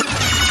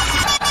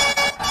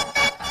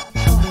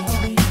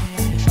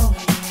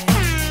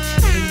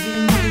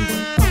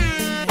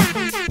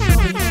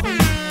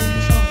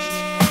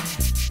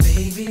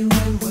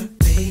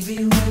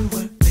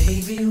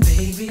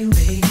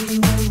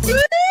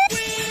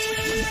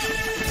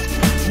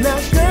 Now,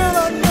 girl,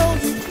 I know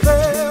you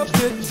felt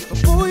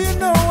it. Boy, you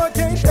know I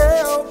can't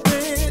help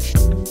it.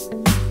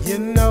 You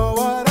know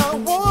what I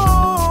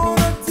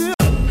wanna do.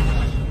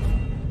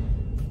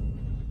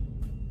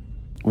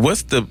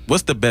 What's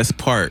the best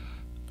part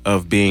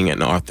of being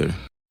an author?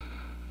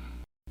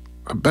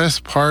 The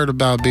best part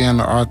about being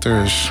an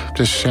author is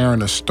just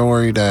sharing a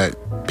story that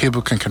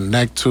people can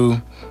connect to,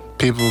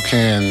 people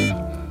can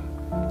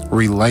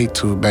relate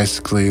to,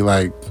 basically.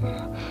 Like,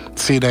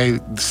 see they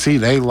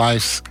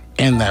lives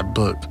in that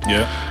book.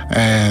 Yeah.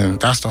 And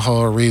that's the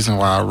whole reason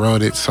why I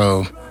wrote it,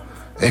 so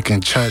it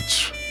can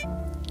touch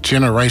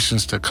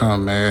generations to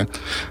come, man.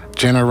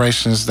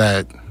 Generations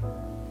that's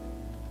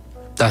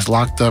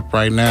locked up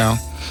right now,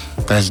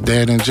 that's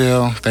dead in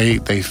jail.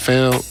 They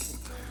failed,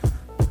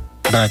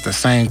 but at the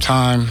same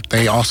time,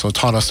 they also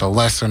taught us a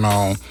lesson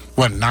on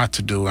what not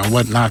to do and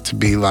what not to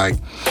be like.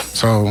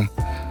 So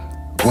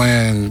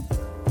when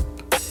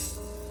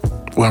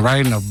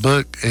writing a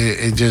book,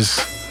 it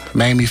just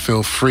made me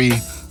feel free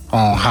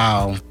on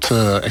how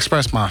to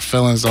express my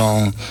feelings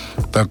on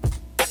the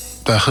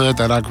hood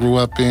that I grew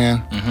up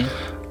in,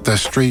 the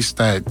streets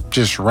that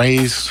just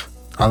raised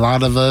a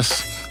lot of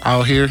us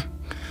out here.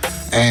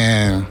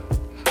 And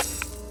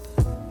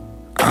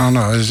I don't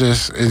know, it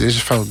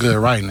just felt good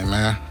writing it,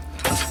 man.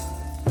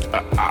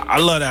 I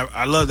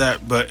love that,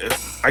 but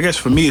I guess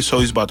for me it's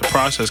always about the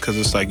process, because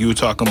it's like you were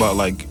talking about,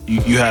 like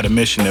you had a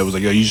mission that was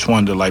like, yo, you just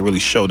wanted to like really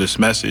show this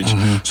message.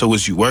 So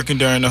was you working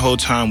during the whole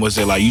time? Was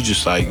it like you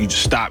just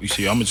stopped? You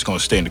say, I'm just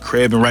gonna stay in the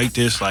crib and write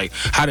this? Like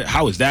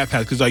how is that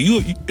path? Because like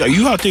you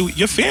out there with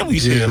your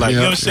family's here, like you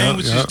know what I'm saying,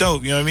 which is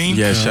dope. You know what I mean?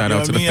 Yeah, shout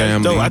out to the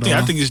family. I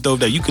think it's dope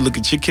that you can look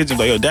at your kids and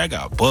be like, yo, Dad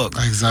got a book.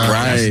 Exactly.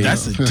 Right.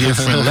 That's a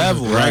different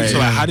level, right? So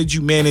like, how did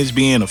you manage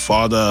being a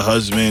father, a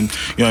husband?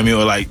 You know what I mean?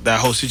 Or like that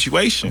whole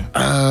situation?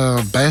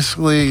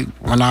 Basically,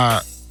 when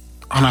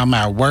I'm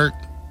at work,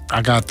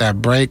 I got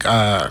that break.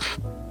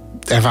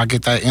 If I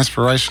get that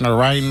inspiration of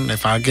writing,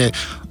 if I get,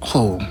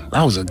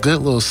 that was a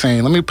good little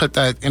scene. Let me put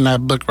that in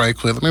that book right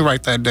quick. Let me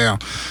write that down.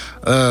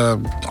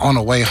 On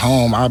the way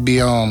home, I'll be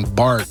on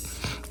BART,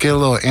 get a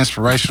little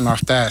inspiration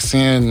off that,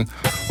 seeing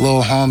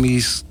little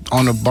homies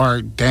on the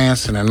BART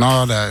dancing and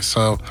all that.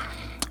 So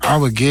I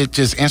would get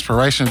just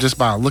inspiration just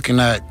by looking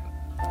at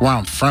where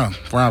I'm from,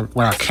 where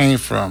I came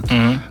from.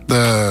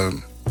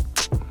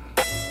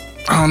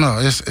 I don't know.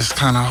 It's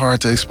kind of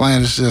hard to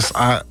explain. It's just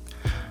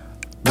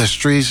the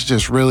streets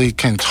just really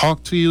can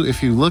talk to you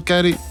if you look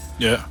at it.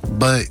 Yeah.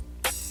 But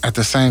at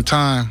the same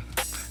time,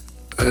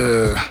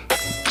 I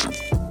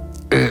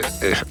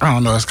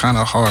don't know. It's kind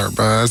of hard,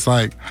 bro. It's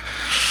like,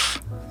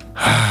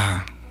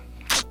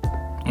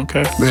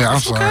 okay. Yeah, I'm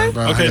sorry,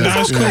 bro. Okay, no,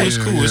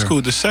 it's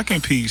cool. The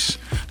second piece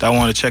that I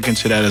want to check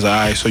into that is,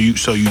 so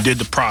you did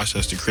the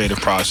process, the creative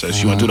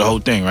process. You went through the whole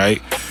thing,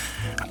 right?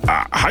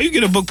 How you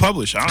get a book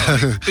published? I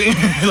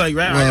don't like,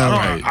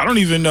 right? I don't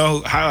even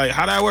know how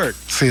that works.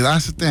 See,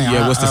 that's the thing.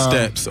 Yeah, what's the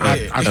steps?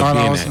 I thought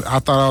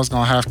I was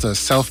gonna have to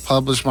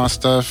self-publish my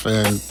stuff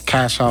and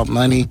cash out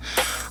money.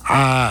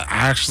 I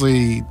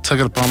actually took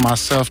it upon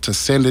myself to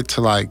send it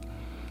to like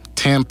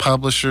 10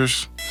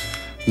 publishers,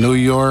 New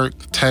York,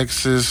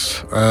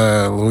 Texas,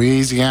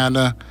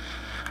 Louisiana,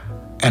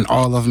 and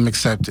all of them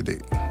accepted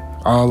it.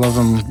 All of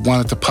them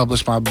wanted to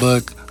publish my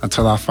book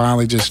until I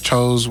finally just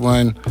chose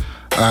one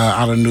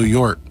out of New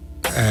York.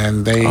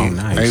 And they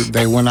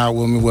went out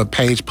with me with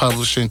Page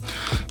Publishing.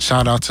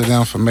 Shout out to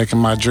them for making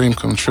my dream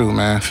come true,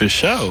 man. For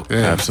sure. Yeah.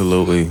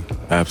 Absolutely.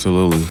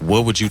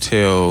 What would you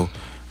tell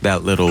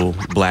that little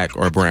black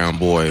or brown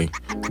boy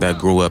that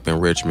grew up in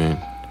Richmond?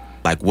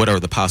 Like, what are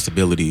the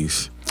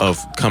possibilities of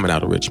coming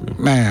out of Richmond?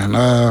 Man,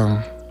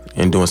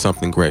 and doing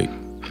something great.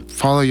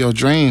 Follow your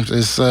dreams.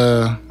 It's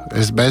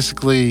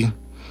basically,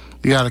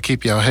 you gotta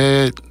keep your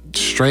head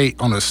straight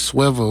on a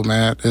swivel,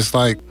 man. It's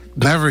like,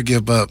 never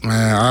give up,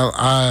 man.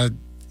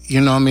 You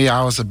know me,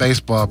 I was a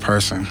baseball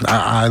person.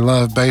 I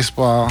love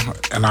baseball,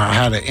 and I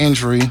had an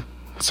injury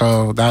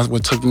So that's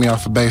what took me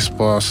off of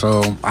baseball.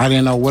 So I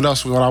didn't know what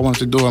I wanted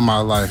to do in my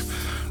life.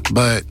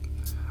 But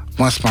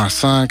once my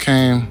son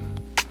came,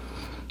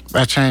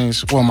 that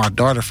changed. Well, my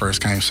daughter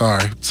first came.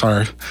 Sorry.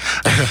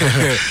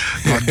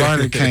 My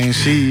daughter came.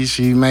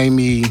 She made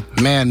me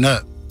man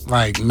up,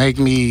 like make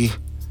me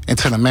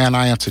into the man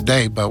I am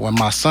today. But when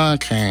my son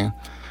came,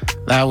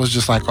 that was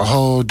just like a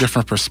whole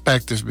different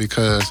perspective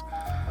because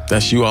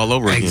that's you all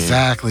over again.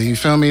 Exactly. You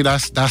feel me?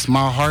 That's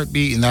my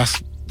heartbeat, and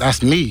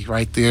that's me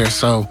right there.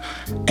 So,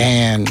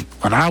 and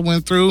what I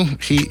went through,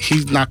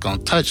 he's not gonna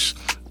touch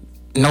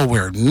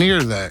nowhere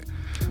near that.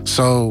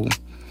 So,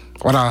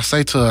 what I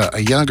say to a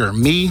younger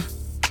me,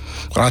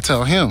 what I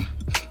tell him,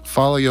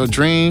 follow your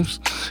dreams.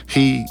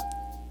 He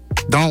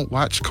don't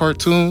watch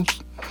cartoons.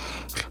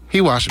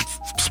 He watches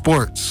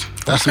sports.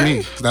 That's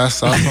me.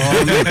 That's all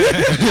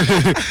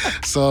me.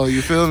 So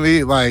you feel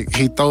me? Like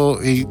he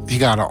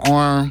got an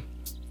arm,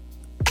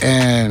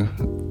 and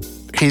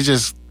he's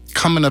just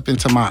coming up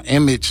into my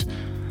image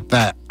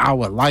that I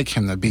would like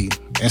him to be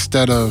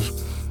instead of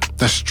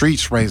the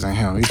streets raising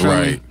him. You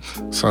feel me?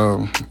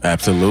 So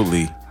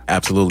absolutely.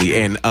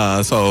 And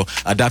so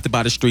Adopted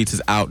by the Streets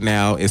is out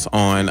now. It's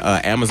on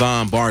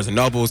Amazon, Barnes &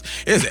 Nobles.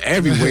 It's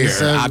everywhere.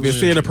 I've been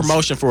seeing the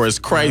promotion for it. It's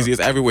crazy. It's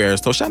everywhere.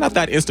 So shout out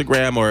that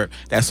Instagram or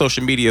that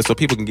social media so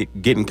people can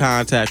get in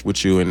contact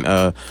with you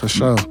and for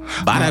sure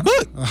buy that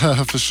book.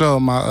 For sure.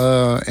 My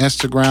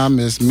Instagram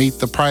is Meet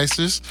the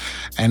Prices,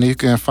 and you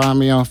can find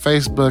me on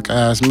Facebook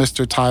as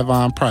Mr.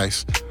 Tyvon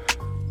Price.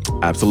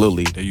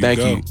 Absolutely. Thank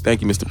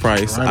you, Mr.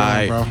 Price.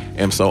 Right on, I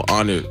am so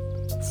honored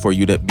for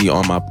you to be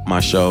on my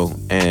show,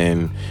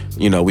 and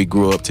you know we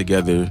grew up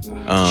together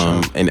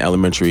in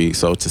elementary,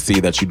 so to see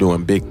that you're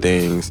doing big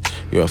things,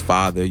 you're a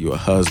father, you're a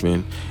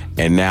husband,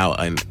 and now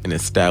an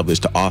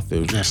established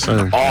author. Yes,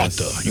 sir.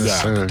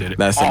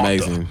 That's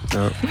amazing.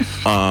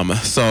 Yep.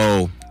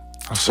 So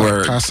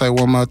can I say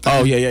one more thing?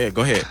 Oh yeah,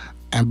 go ahead.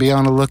 And be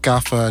on the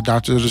lookout for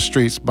Adopted to the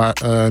Streets by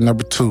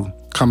number 2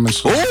 coming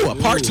soon. Oh, a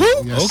part 2?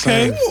 Yes,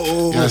 okay.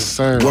 Sir. Yes,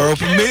 sir. World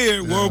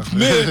premiere.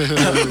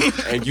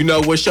 And you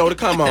know what show to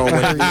come on.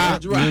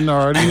 You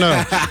already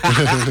know.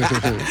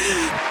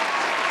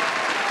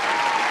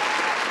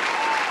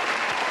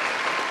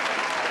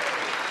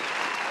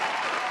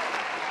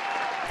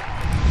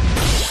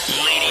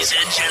 Ladies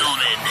and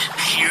gentlemen,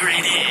 here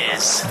it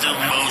is. The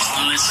most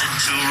listened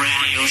to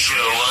radio show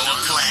on the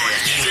planet.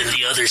 Even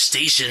the other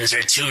stations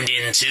are tuned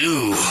in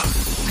too.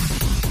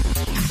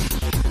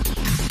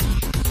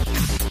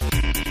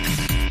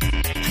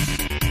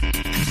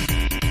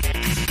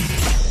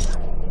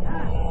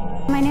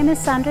 My name is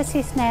Sandra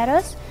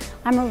Cisneros.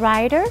 I'm a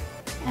writer,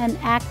 an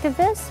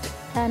activist,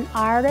 an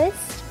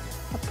artist,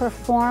 a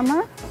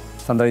performer.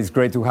 Sandra, it's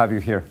great to have you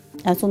here.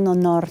 Es un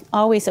honor,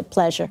 always a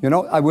pleasure. You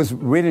know, I was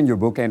reading your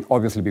book, and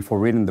obviously before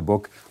reading the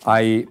book,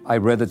 I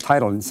read the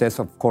title, and it says,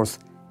 of course,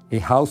 A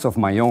House of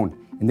My Own.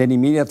 And then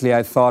immediately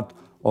I thought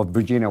of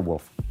Virginia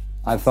Woolf.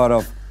 I thought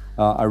of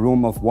A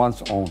Room of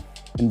One's Own.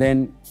 And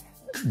then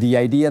the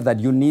idea that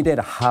you needed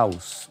a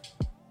house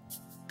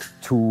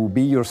to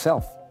be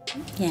yourself.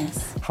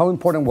 Yes. How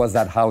important was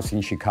that house in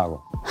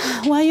Chicago?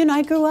 Well, you know,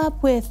 I grew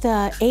up with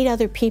 8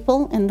 other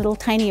people in little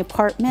tiny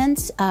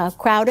apartments,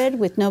 crowded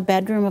with no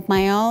bedroom of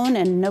my own,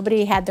 and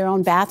nobody had their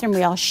own bathroom.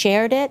 We all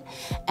shared it.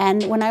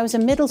 And when I was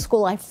in middle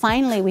school, we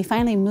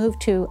finally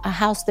moved to a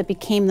house that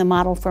became the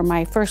model for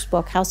my first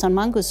book, House on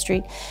Mungo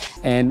Street.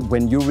 And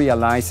when you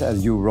realized,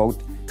 as you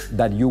wrote,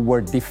 that you were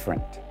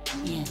different.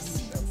 Yes.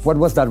 What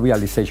was that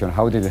realization?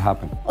 How did it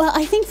happen? Well,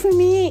 I think for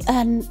me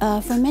and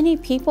for many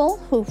people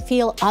who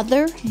feel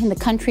other in the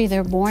country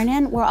they're born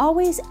in, we're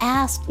always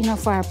asked, you know,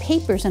 for our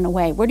papers in a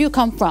way. Where do you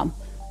come from?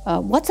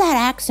 What's that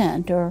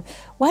accent? Or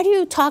why do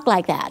you talk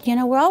like that? You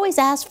know, we're always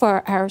asked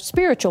for our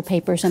spiritual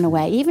papers in a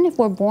way, even if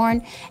we're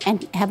born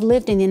and have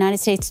lived in the United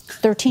States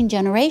 13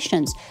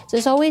 generations. So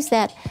there's always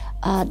that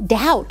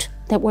doubt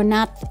that we're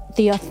not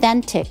the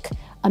authentic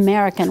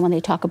American when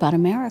they talk about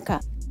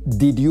America.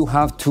 Did you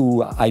have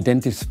to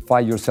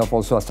identify yourself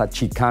also as a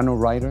Chicano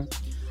writer?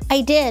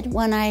 I did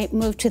when I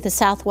moved to the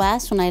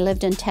Southwest, when I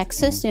lived in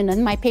Texas. You know,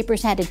 my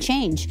papers had to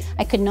change.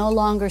 I could no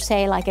longer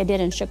say, like I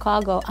did in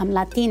Chicago, I'm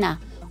Latina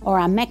or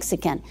I'm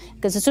Mexican.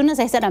 Because as soon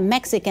as I said I'm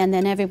Mexican,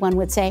 then everyone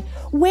would say,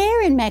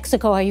 where in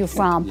Mexico are you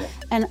from? Yeah.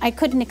 And I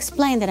couldn't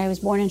explain that I was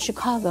born in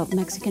Chicago,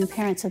 Mexican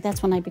parents, so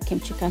that's when I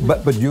became Chicano.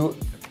 But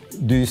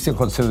do you still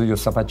consider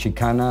yourself a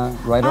Chicana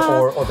writer,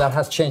 or that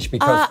has changed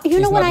because you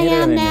know what I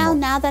am now? Anymore?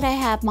 Now that I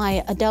have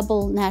my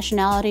double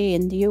nationality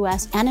in the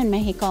U.S. and in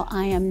Mexico,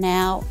 I am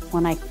now,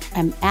 when I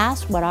am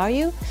asked, what are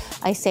you?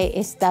 I say,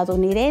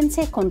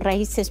 estadounidense con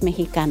raíces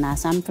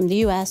mexicanas. I'm from the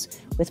U.S.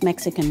 with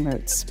Mexican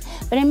roots.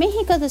 But in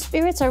Mexico, the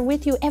spirits are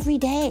with you every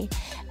day.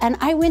 And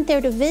I went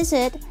there to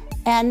visit,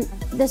 and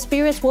the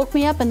spirits woke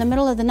me up in the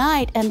middle of the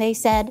night, and they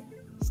said,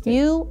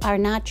 you are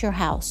not your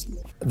house.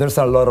 there's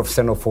a lot of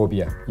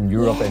xenophobia in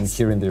Europe and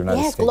here in the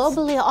United Yes, States.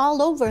 globally,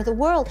 all over the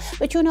world.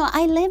 But you know,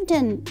 I lived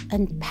in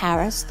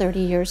Paris 30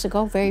 years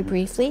ago, very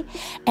briefly,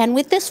 and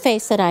with this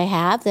face that I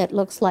have that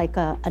looks like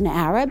an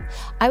Arab,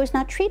 I was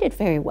not treated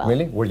very well.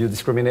 Really? Were you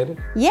discriminated?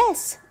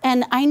 Yes,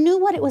 and I knew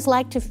what it was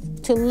like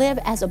to live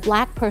as a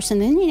black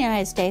person in the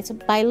United States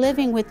by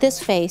living with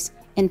this face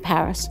in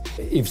Paris.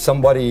 If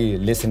somebody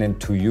listening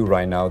to you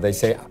right now, they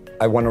say,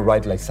 I want to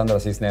write like Sandra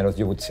Cisneros,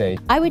 you would say?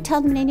 I would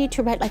tell them they need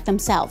to write like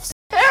themselves.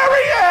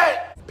 Period!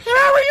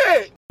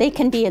 Period! They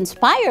can be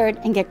inspired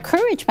and get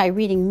courage by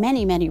reading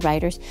many, many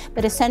writers,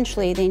 but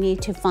essentially they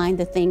need to find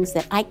the things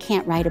that I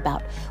can't write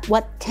about.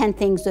 What 10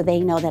 things do they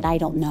know that I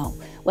don't know?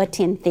 What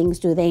 10 things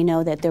do they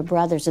know that their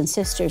brothers and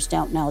sisters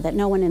don't know, that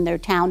no one in their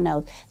town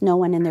knows, no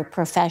one in their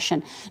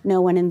profession,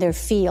 no one in their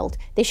field?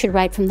 They should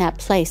write from that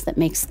place that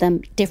makes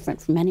them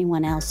different from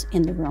anyone else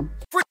in the room.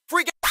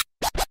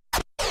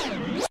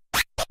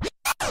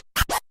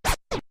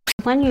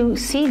 When you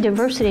see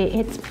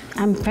diversity,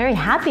 I'm very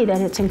happy that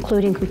it's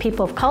including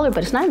people of color,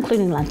 but it's not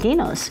including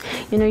Latinos.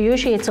 You know,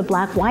 usually it's a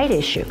black-white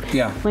issue.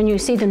 Yeah. When you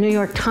see the New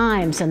York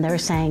Times and they're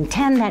saying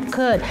 10 that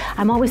could,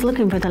 I'm always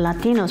looking for the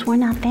Latinos. We're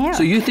not there.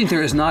 So you think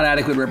there is not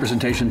adequate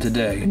representation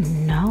today?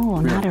 No,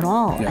 not at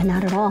all. Yeah.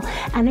 Not at all.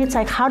 And it's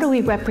like, how do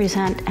we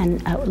represent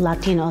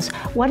Latinos?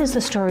 What is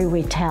the story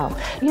we tell?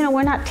 You know,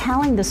 we're not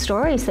telling the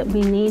stories that we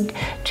need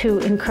to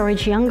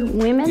encourage young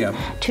women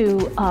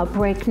to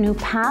break new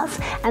paths.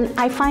 And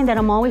I find that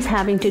I'm always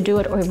having to do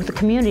it, or the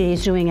community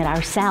is doing it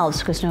ourselves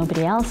because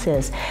nobody else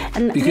is.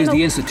 And because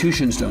the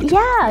institutions don't.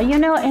 Yeah, you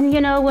know, and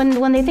you know,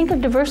 when they think of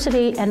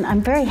diversity, and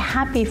I'm very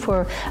happy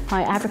for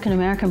my African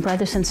American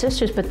brothers and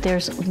sisters, but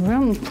there's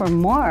room for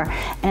more.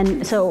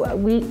 And so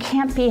we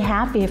can't be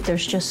happy if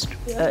there's just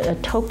a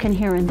token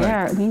here and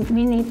there.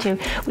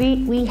 Right.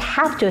 We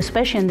have to,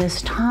 especially in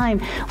this time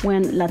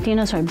when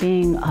Latinos are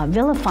being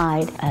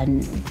vilified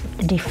and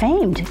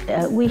defamed,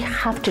 we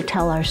have to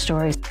tell our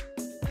stories.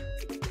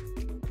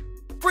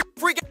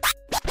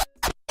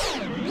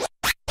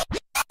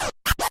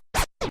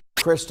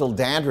 Crystal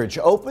Dandridge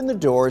opened the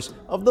doors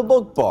of the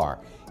Book Bar.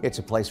 It's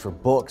a place for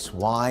books,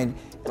 wine,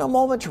 and a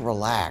moment to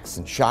relax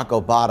in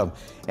Shockoe Bottom.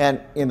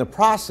 And in the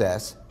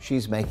process,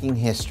 she's making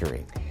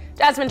history.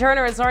 Jasmine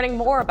Turner is learning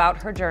more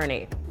about her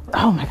journey.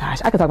 Oh my gosh,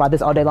 I could talk about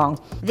this all day long.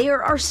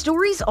 There are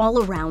stories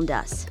all around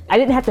us. I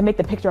didn't have to make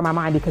the picture in my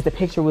mind because the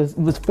picture was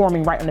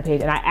forming right on the page,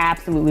 and I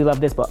absolutely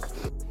love this book.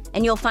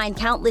 And you'll find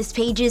countless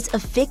pages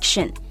of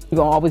fiction. You're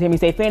gonna always hear me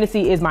say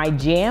fantasy is my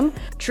jam.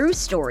 True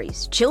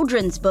stories,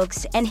 children's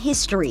books, and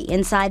history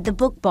inside the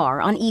Book Bar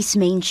on East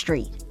Main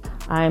Street.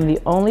 I am the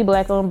only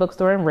Black-owned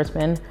bookstore in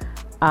Richmond.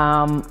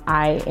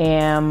 I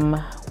am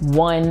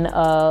one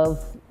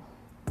of,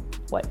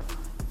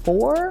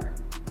 4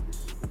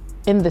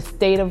 in the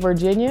state of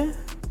Virginia?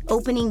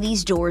 Opening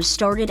these doors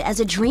started as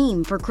a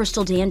dream for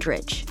Crystal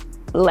Dandridge.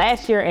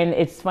 Last year, and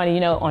it's funny, you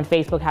know, on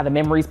Facebook how the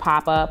memories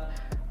pop up.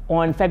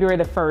 On February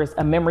the 1st,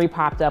 a memory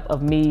popped up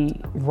of me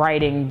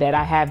writing that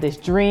I have this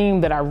dream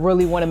that I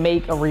really want to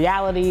make a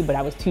reality, but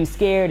I was too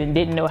scared and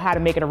didn't know how to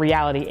make it a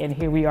reality, and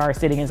here we are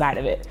sitting inside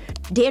of it.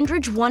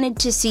 Dandridge wanted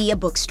to see a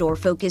bookstore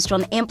focused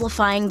on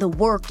amplifying the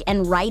work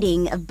and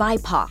writing of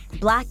BIPOC,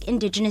 Black,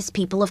 Indigenous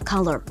people of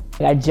color.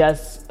 I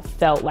just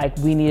felt like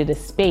we needed a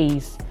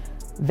space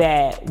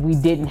that we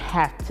didn't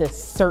have to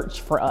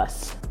search for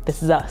us.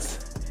 This is us.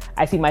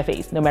 I see my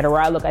face. No matter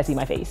where I look, I see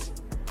my face.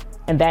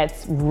 And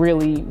that's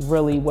really,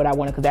 really what I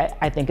wanted, because that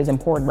I think is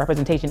important.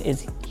 Representation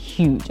is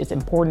huge. It's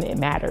important. It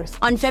matters.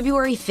 On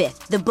February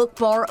 5th, the Book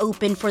Bar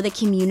opened for the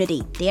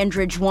community.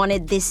 Dandridge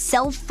wanted this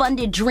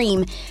self-funded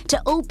dream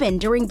to open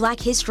during Black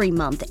History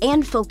Month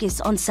and focus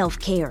on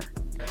self-care.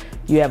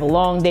 You have a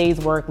long day's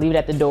work, leave it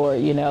at the door.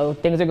 You know,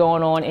 things are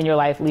going on in your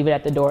life, leave it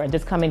at the door. And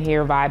just come in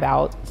here, vibe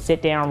out,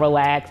 sit down,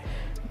 relax,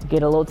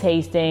 get a little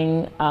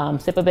tasting,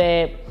 sip a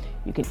bit.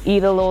 You can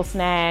eat a little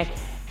snack,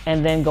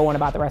 and then go on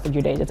about the rest of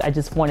your day. I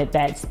just wanted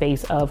that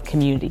space of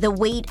community. The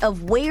weight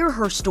of where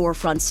her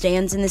storefront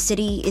stands in the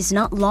city is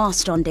not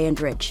lost on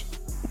Dandridge.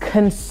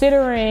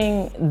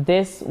 Considering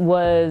this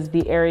was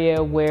the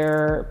area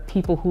where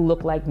people who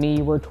look like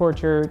me were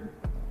tortured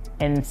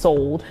and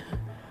sold,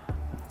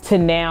 to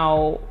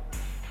now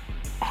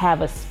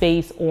have a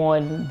space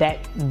on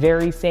that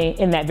very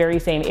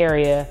same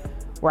area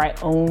where I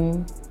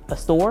own a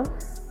store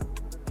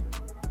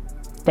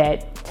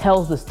that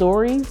tells the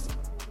stories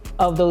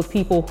of those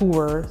people who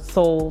were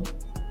sold,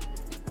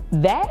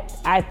 that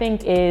I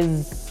think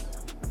is,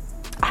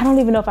 I don't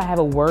even know if I have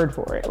a word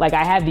for it. Like,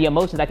 I have the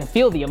emotions, I can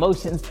feel the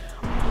emotions.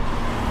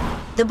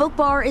 The Book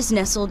Bar is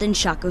nestled in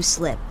Shockoe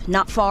Slip,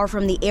 not far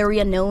from the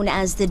area known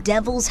as the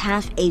Devil's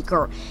Half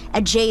Acre,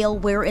 a jail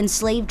where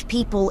enslaved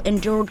people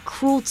endured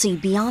cruelty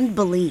beyond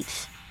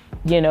belief.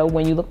 You know,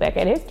 when you look back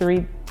at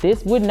history,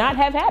 this would not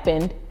have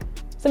happened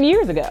some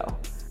years ago.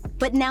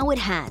 But now it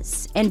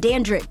has, and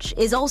Dandridge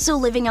is also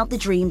living out the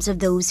dreams of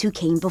those who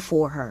came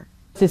before her.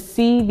 To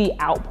see the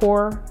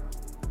outpour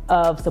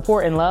of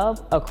support and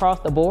love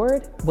across the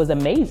board was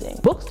amazing.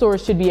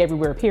 Bookstores should be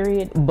everywhere,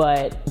 period,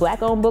 but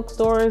Black-owned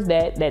bookstores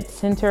that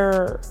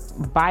center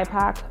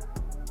BIPOC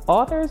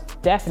authors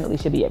definitely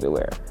should be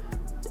everywhere.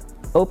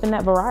 Open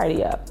that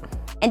variety up.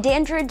 And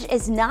Dandridge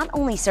is not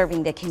only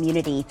serving the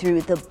community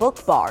through the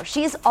Book Bar,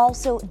 she is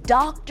also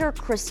Dr.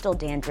 Crystal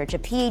Dandridge, a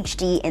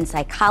PhD in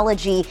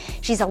psychology.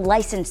 She's a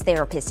licensed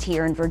therapist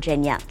here in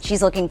Virginia.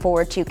 She's looking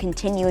forward to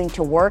continuing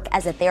to work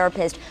as a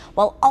therapist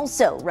while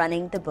also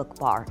running the Book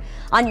Bar.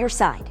 On your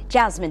side,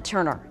 Jasmine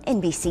Turner,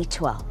 NBC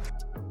 12.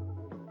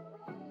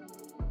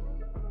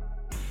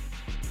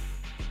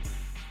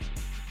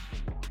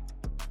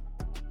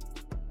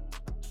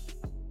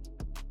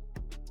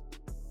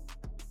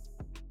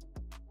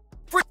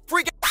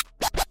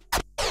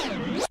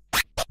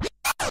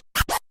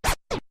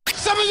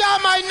 Some of y'all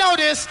might know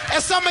this,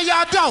 and some of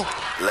y'all don't.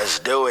 Let's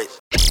do it.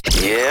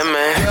 Yeah,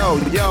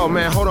 man. Yo,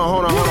 man, hold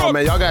on,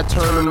 man. Y'all got to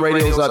turn them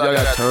radios up. Y'all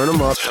got to turn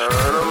them up.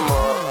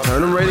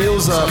 Turn them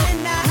radios up.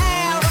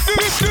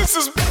 This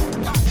is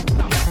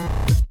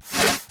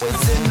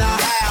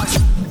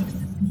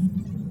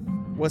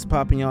What's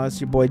poppin', y'all?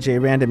 It's your boy Jay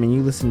Random, and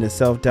you listen to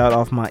Self Doubt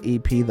off my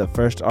EP, The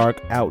First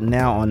Arc, out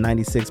now on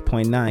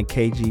 96.9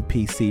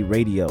 KGPC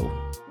Radio.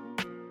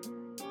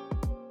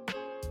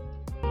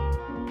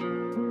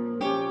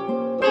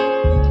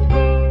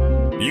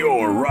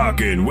 You're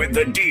rocking with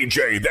the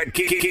DJ that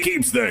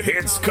keeps the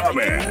hits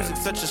coming.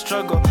 Music's such a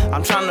struggle.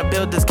 I'm trying to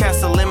build this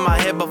castle in my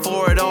head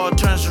before it all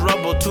turns to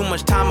rubble. Too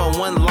much time on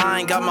one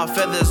line, got my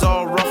feathers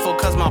all ruffled,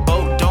 cause my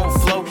boat don't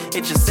float.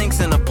 It just sinks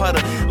in a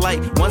puddle.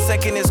 Like 1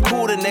 second is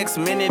cool, the next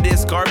minute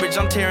is garbage.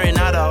 I'm tearing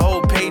out a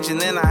whole page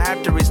and then I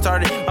have to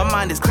restart it. My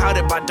mind is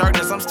clouded by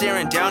darkness, I'm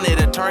staring down at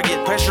a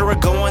target. Pressure of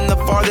going the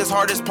farthest,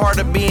 hardest part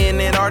of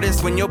being an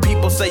artist. When your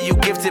people say you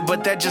gifted,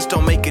 but that just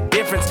don't make a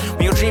difference.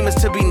 When your dream is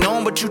to be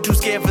known, but you too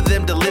scared for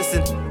them to listen.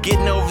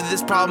 Getting over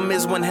this problem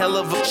is one hell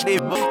of a shit,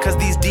 cause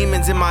these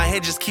demons in my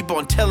head just keep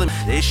on telling me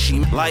this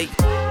shit. Like,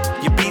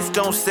 your beats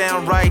don't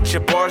sound right, your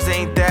bars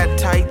ain't that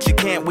tight. You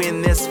can't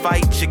win this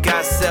fight, you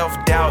got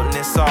self-doubt and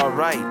it's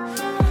alright.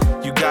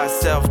 You got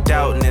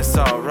self-doubt and it's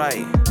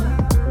alright.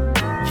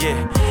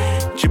 Yeah,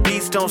 your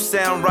beats don't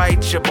sound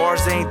right, your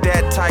bars ain't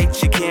that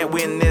tight. You can't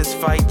win this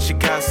fight, you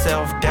got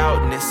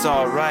self-doubt and it's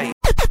alright.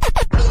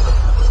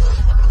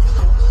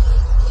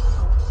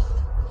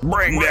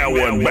 Bring that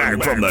one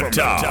back from the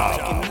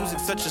top.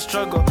 Music's such a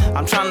struggle.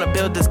 I'm trying to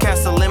build this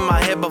castle in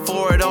my head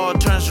before it all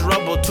turns to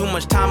rubble. Too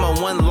much time on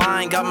one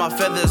line, got my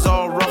feathers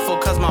all ruffled,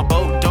 cause my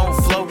boat don't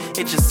float.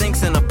 It just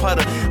sinks in a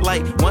puddle.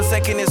 Like 1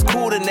 second is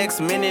cool, the next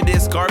minute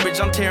is garbage.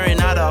 I'm tearing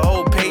out a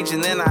whole page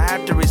and then I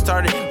have to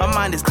restart it. My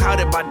mind is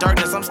clouded by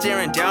darkness, I'm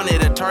staring down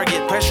at a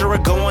target. Pressure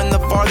of going the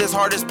farthest,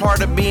 hardest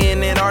part of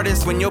being an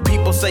artist. When your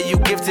people say you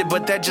gifted,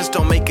 but that just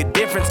don't make a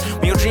difference.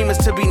 When your dream is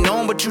to be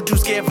known, but you too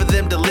scared for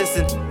them to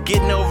listen.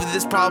 Getting over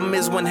this problem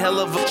is one hell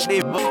of a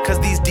shit, cause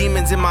these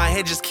demons in my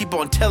head just keep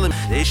on telling me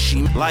this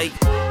shit. Like,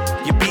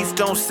 your beats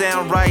don't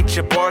sound right,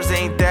 your bars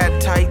ain't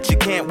that tight. You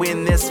can't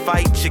win this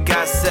fight, you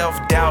got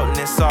self-doubt and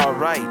it's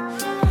alright.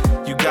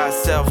 You got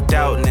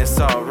self-doubt and it's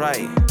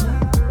alright.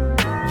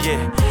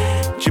 Yeah,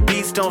 your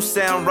beats don't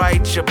sound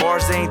right, your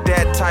bars ain't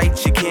that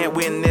tight. You can't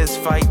win this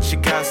fight, you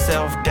got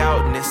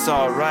self-doubt and it's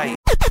alright.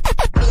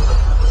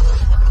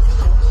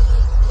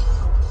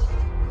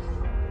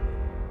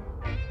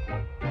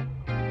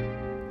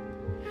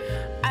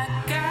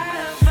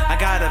 I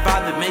got a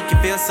vibe that make you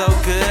feel so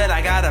good.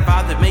 I got a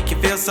vibe that make you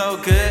feel so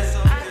good.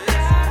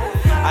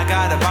 I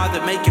got a vibe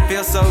that make you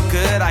feel so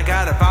good. I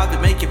got a vibe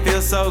that make you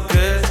feel so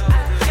good.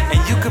 And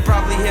you could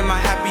probably hear my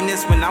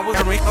happiness when I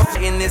was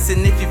in this.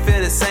 And if you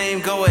feel the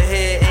same, go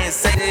ahead and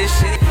say this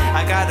shit.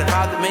 I got a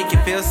vibe that make you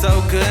feel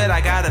so good.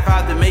 I got a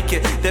vibe that make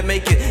you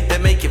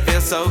feel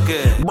so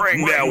good.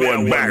 Bring that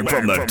one back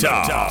from the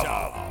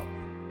top.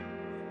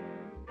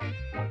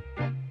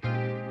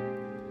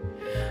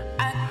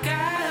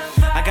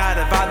 I got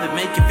a vibe that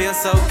make you feel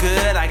so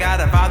good. I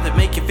got a vibe that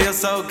make you feel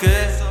so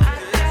good.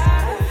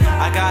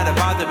 I got a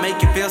vibe that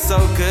make you feel so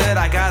good.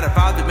 I got a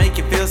vibe that make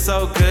you feel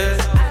so good.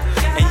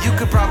 And you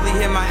could probably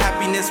hear my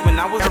happiness when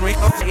I was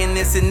in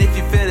this. And if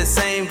you feel the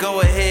same,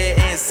 go ahead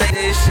and say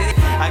this shit.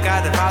 I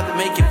got a vibe that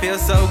make you feel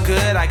so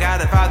good. I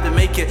got a vibe that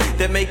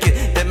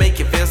make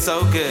you feel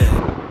so good.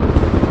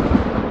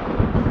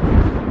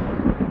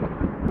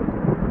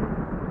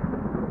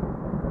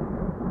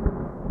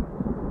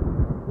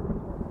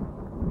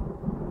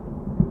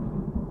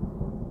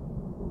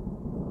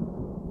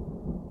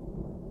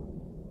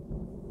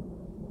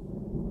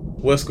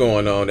 What's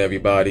going on,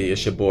 everybody?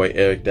 It's your boy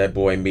Eric, That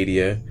Boy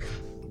Media.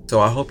 So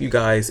I hope you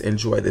guys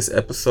enjoyed this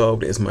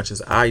episode as much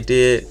as I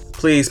did.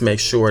 Please make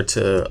sure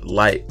to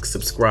like,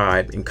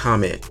 subscribe, and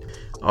comment.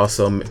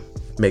 Also,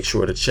 make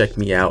sure to check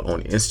me out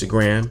on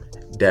Instagram,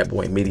 Dat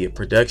Boy Media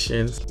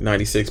Productions,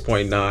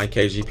 96.9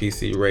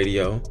 KGPC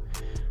Radio.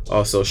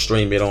 Also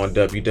stream it on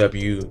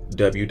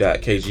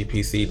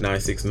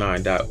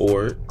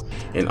www.kgpc969.org.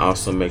 And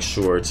also make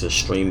sure to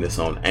stream this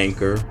on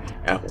Anchor,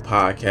 Apple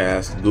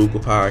Podcasts, Google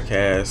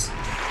Podcasts,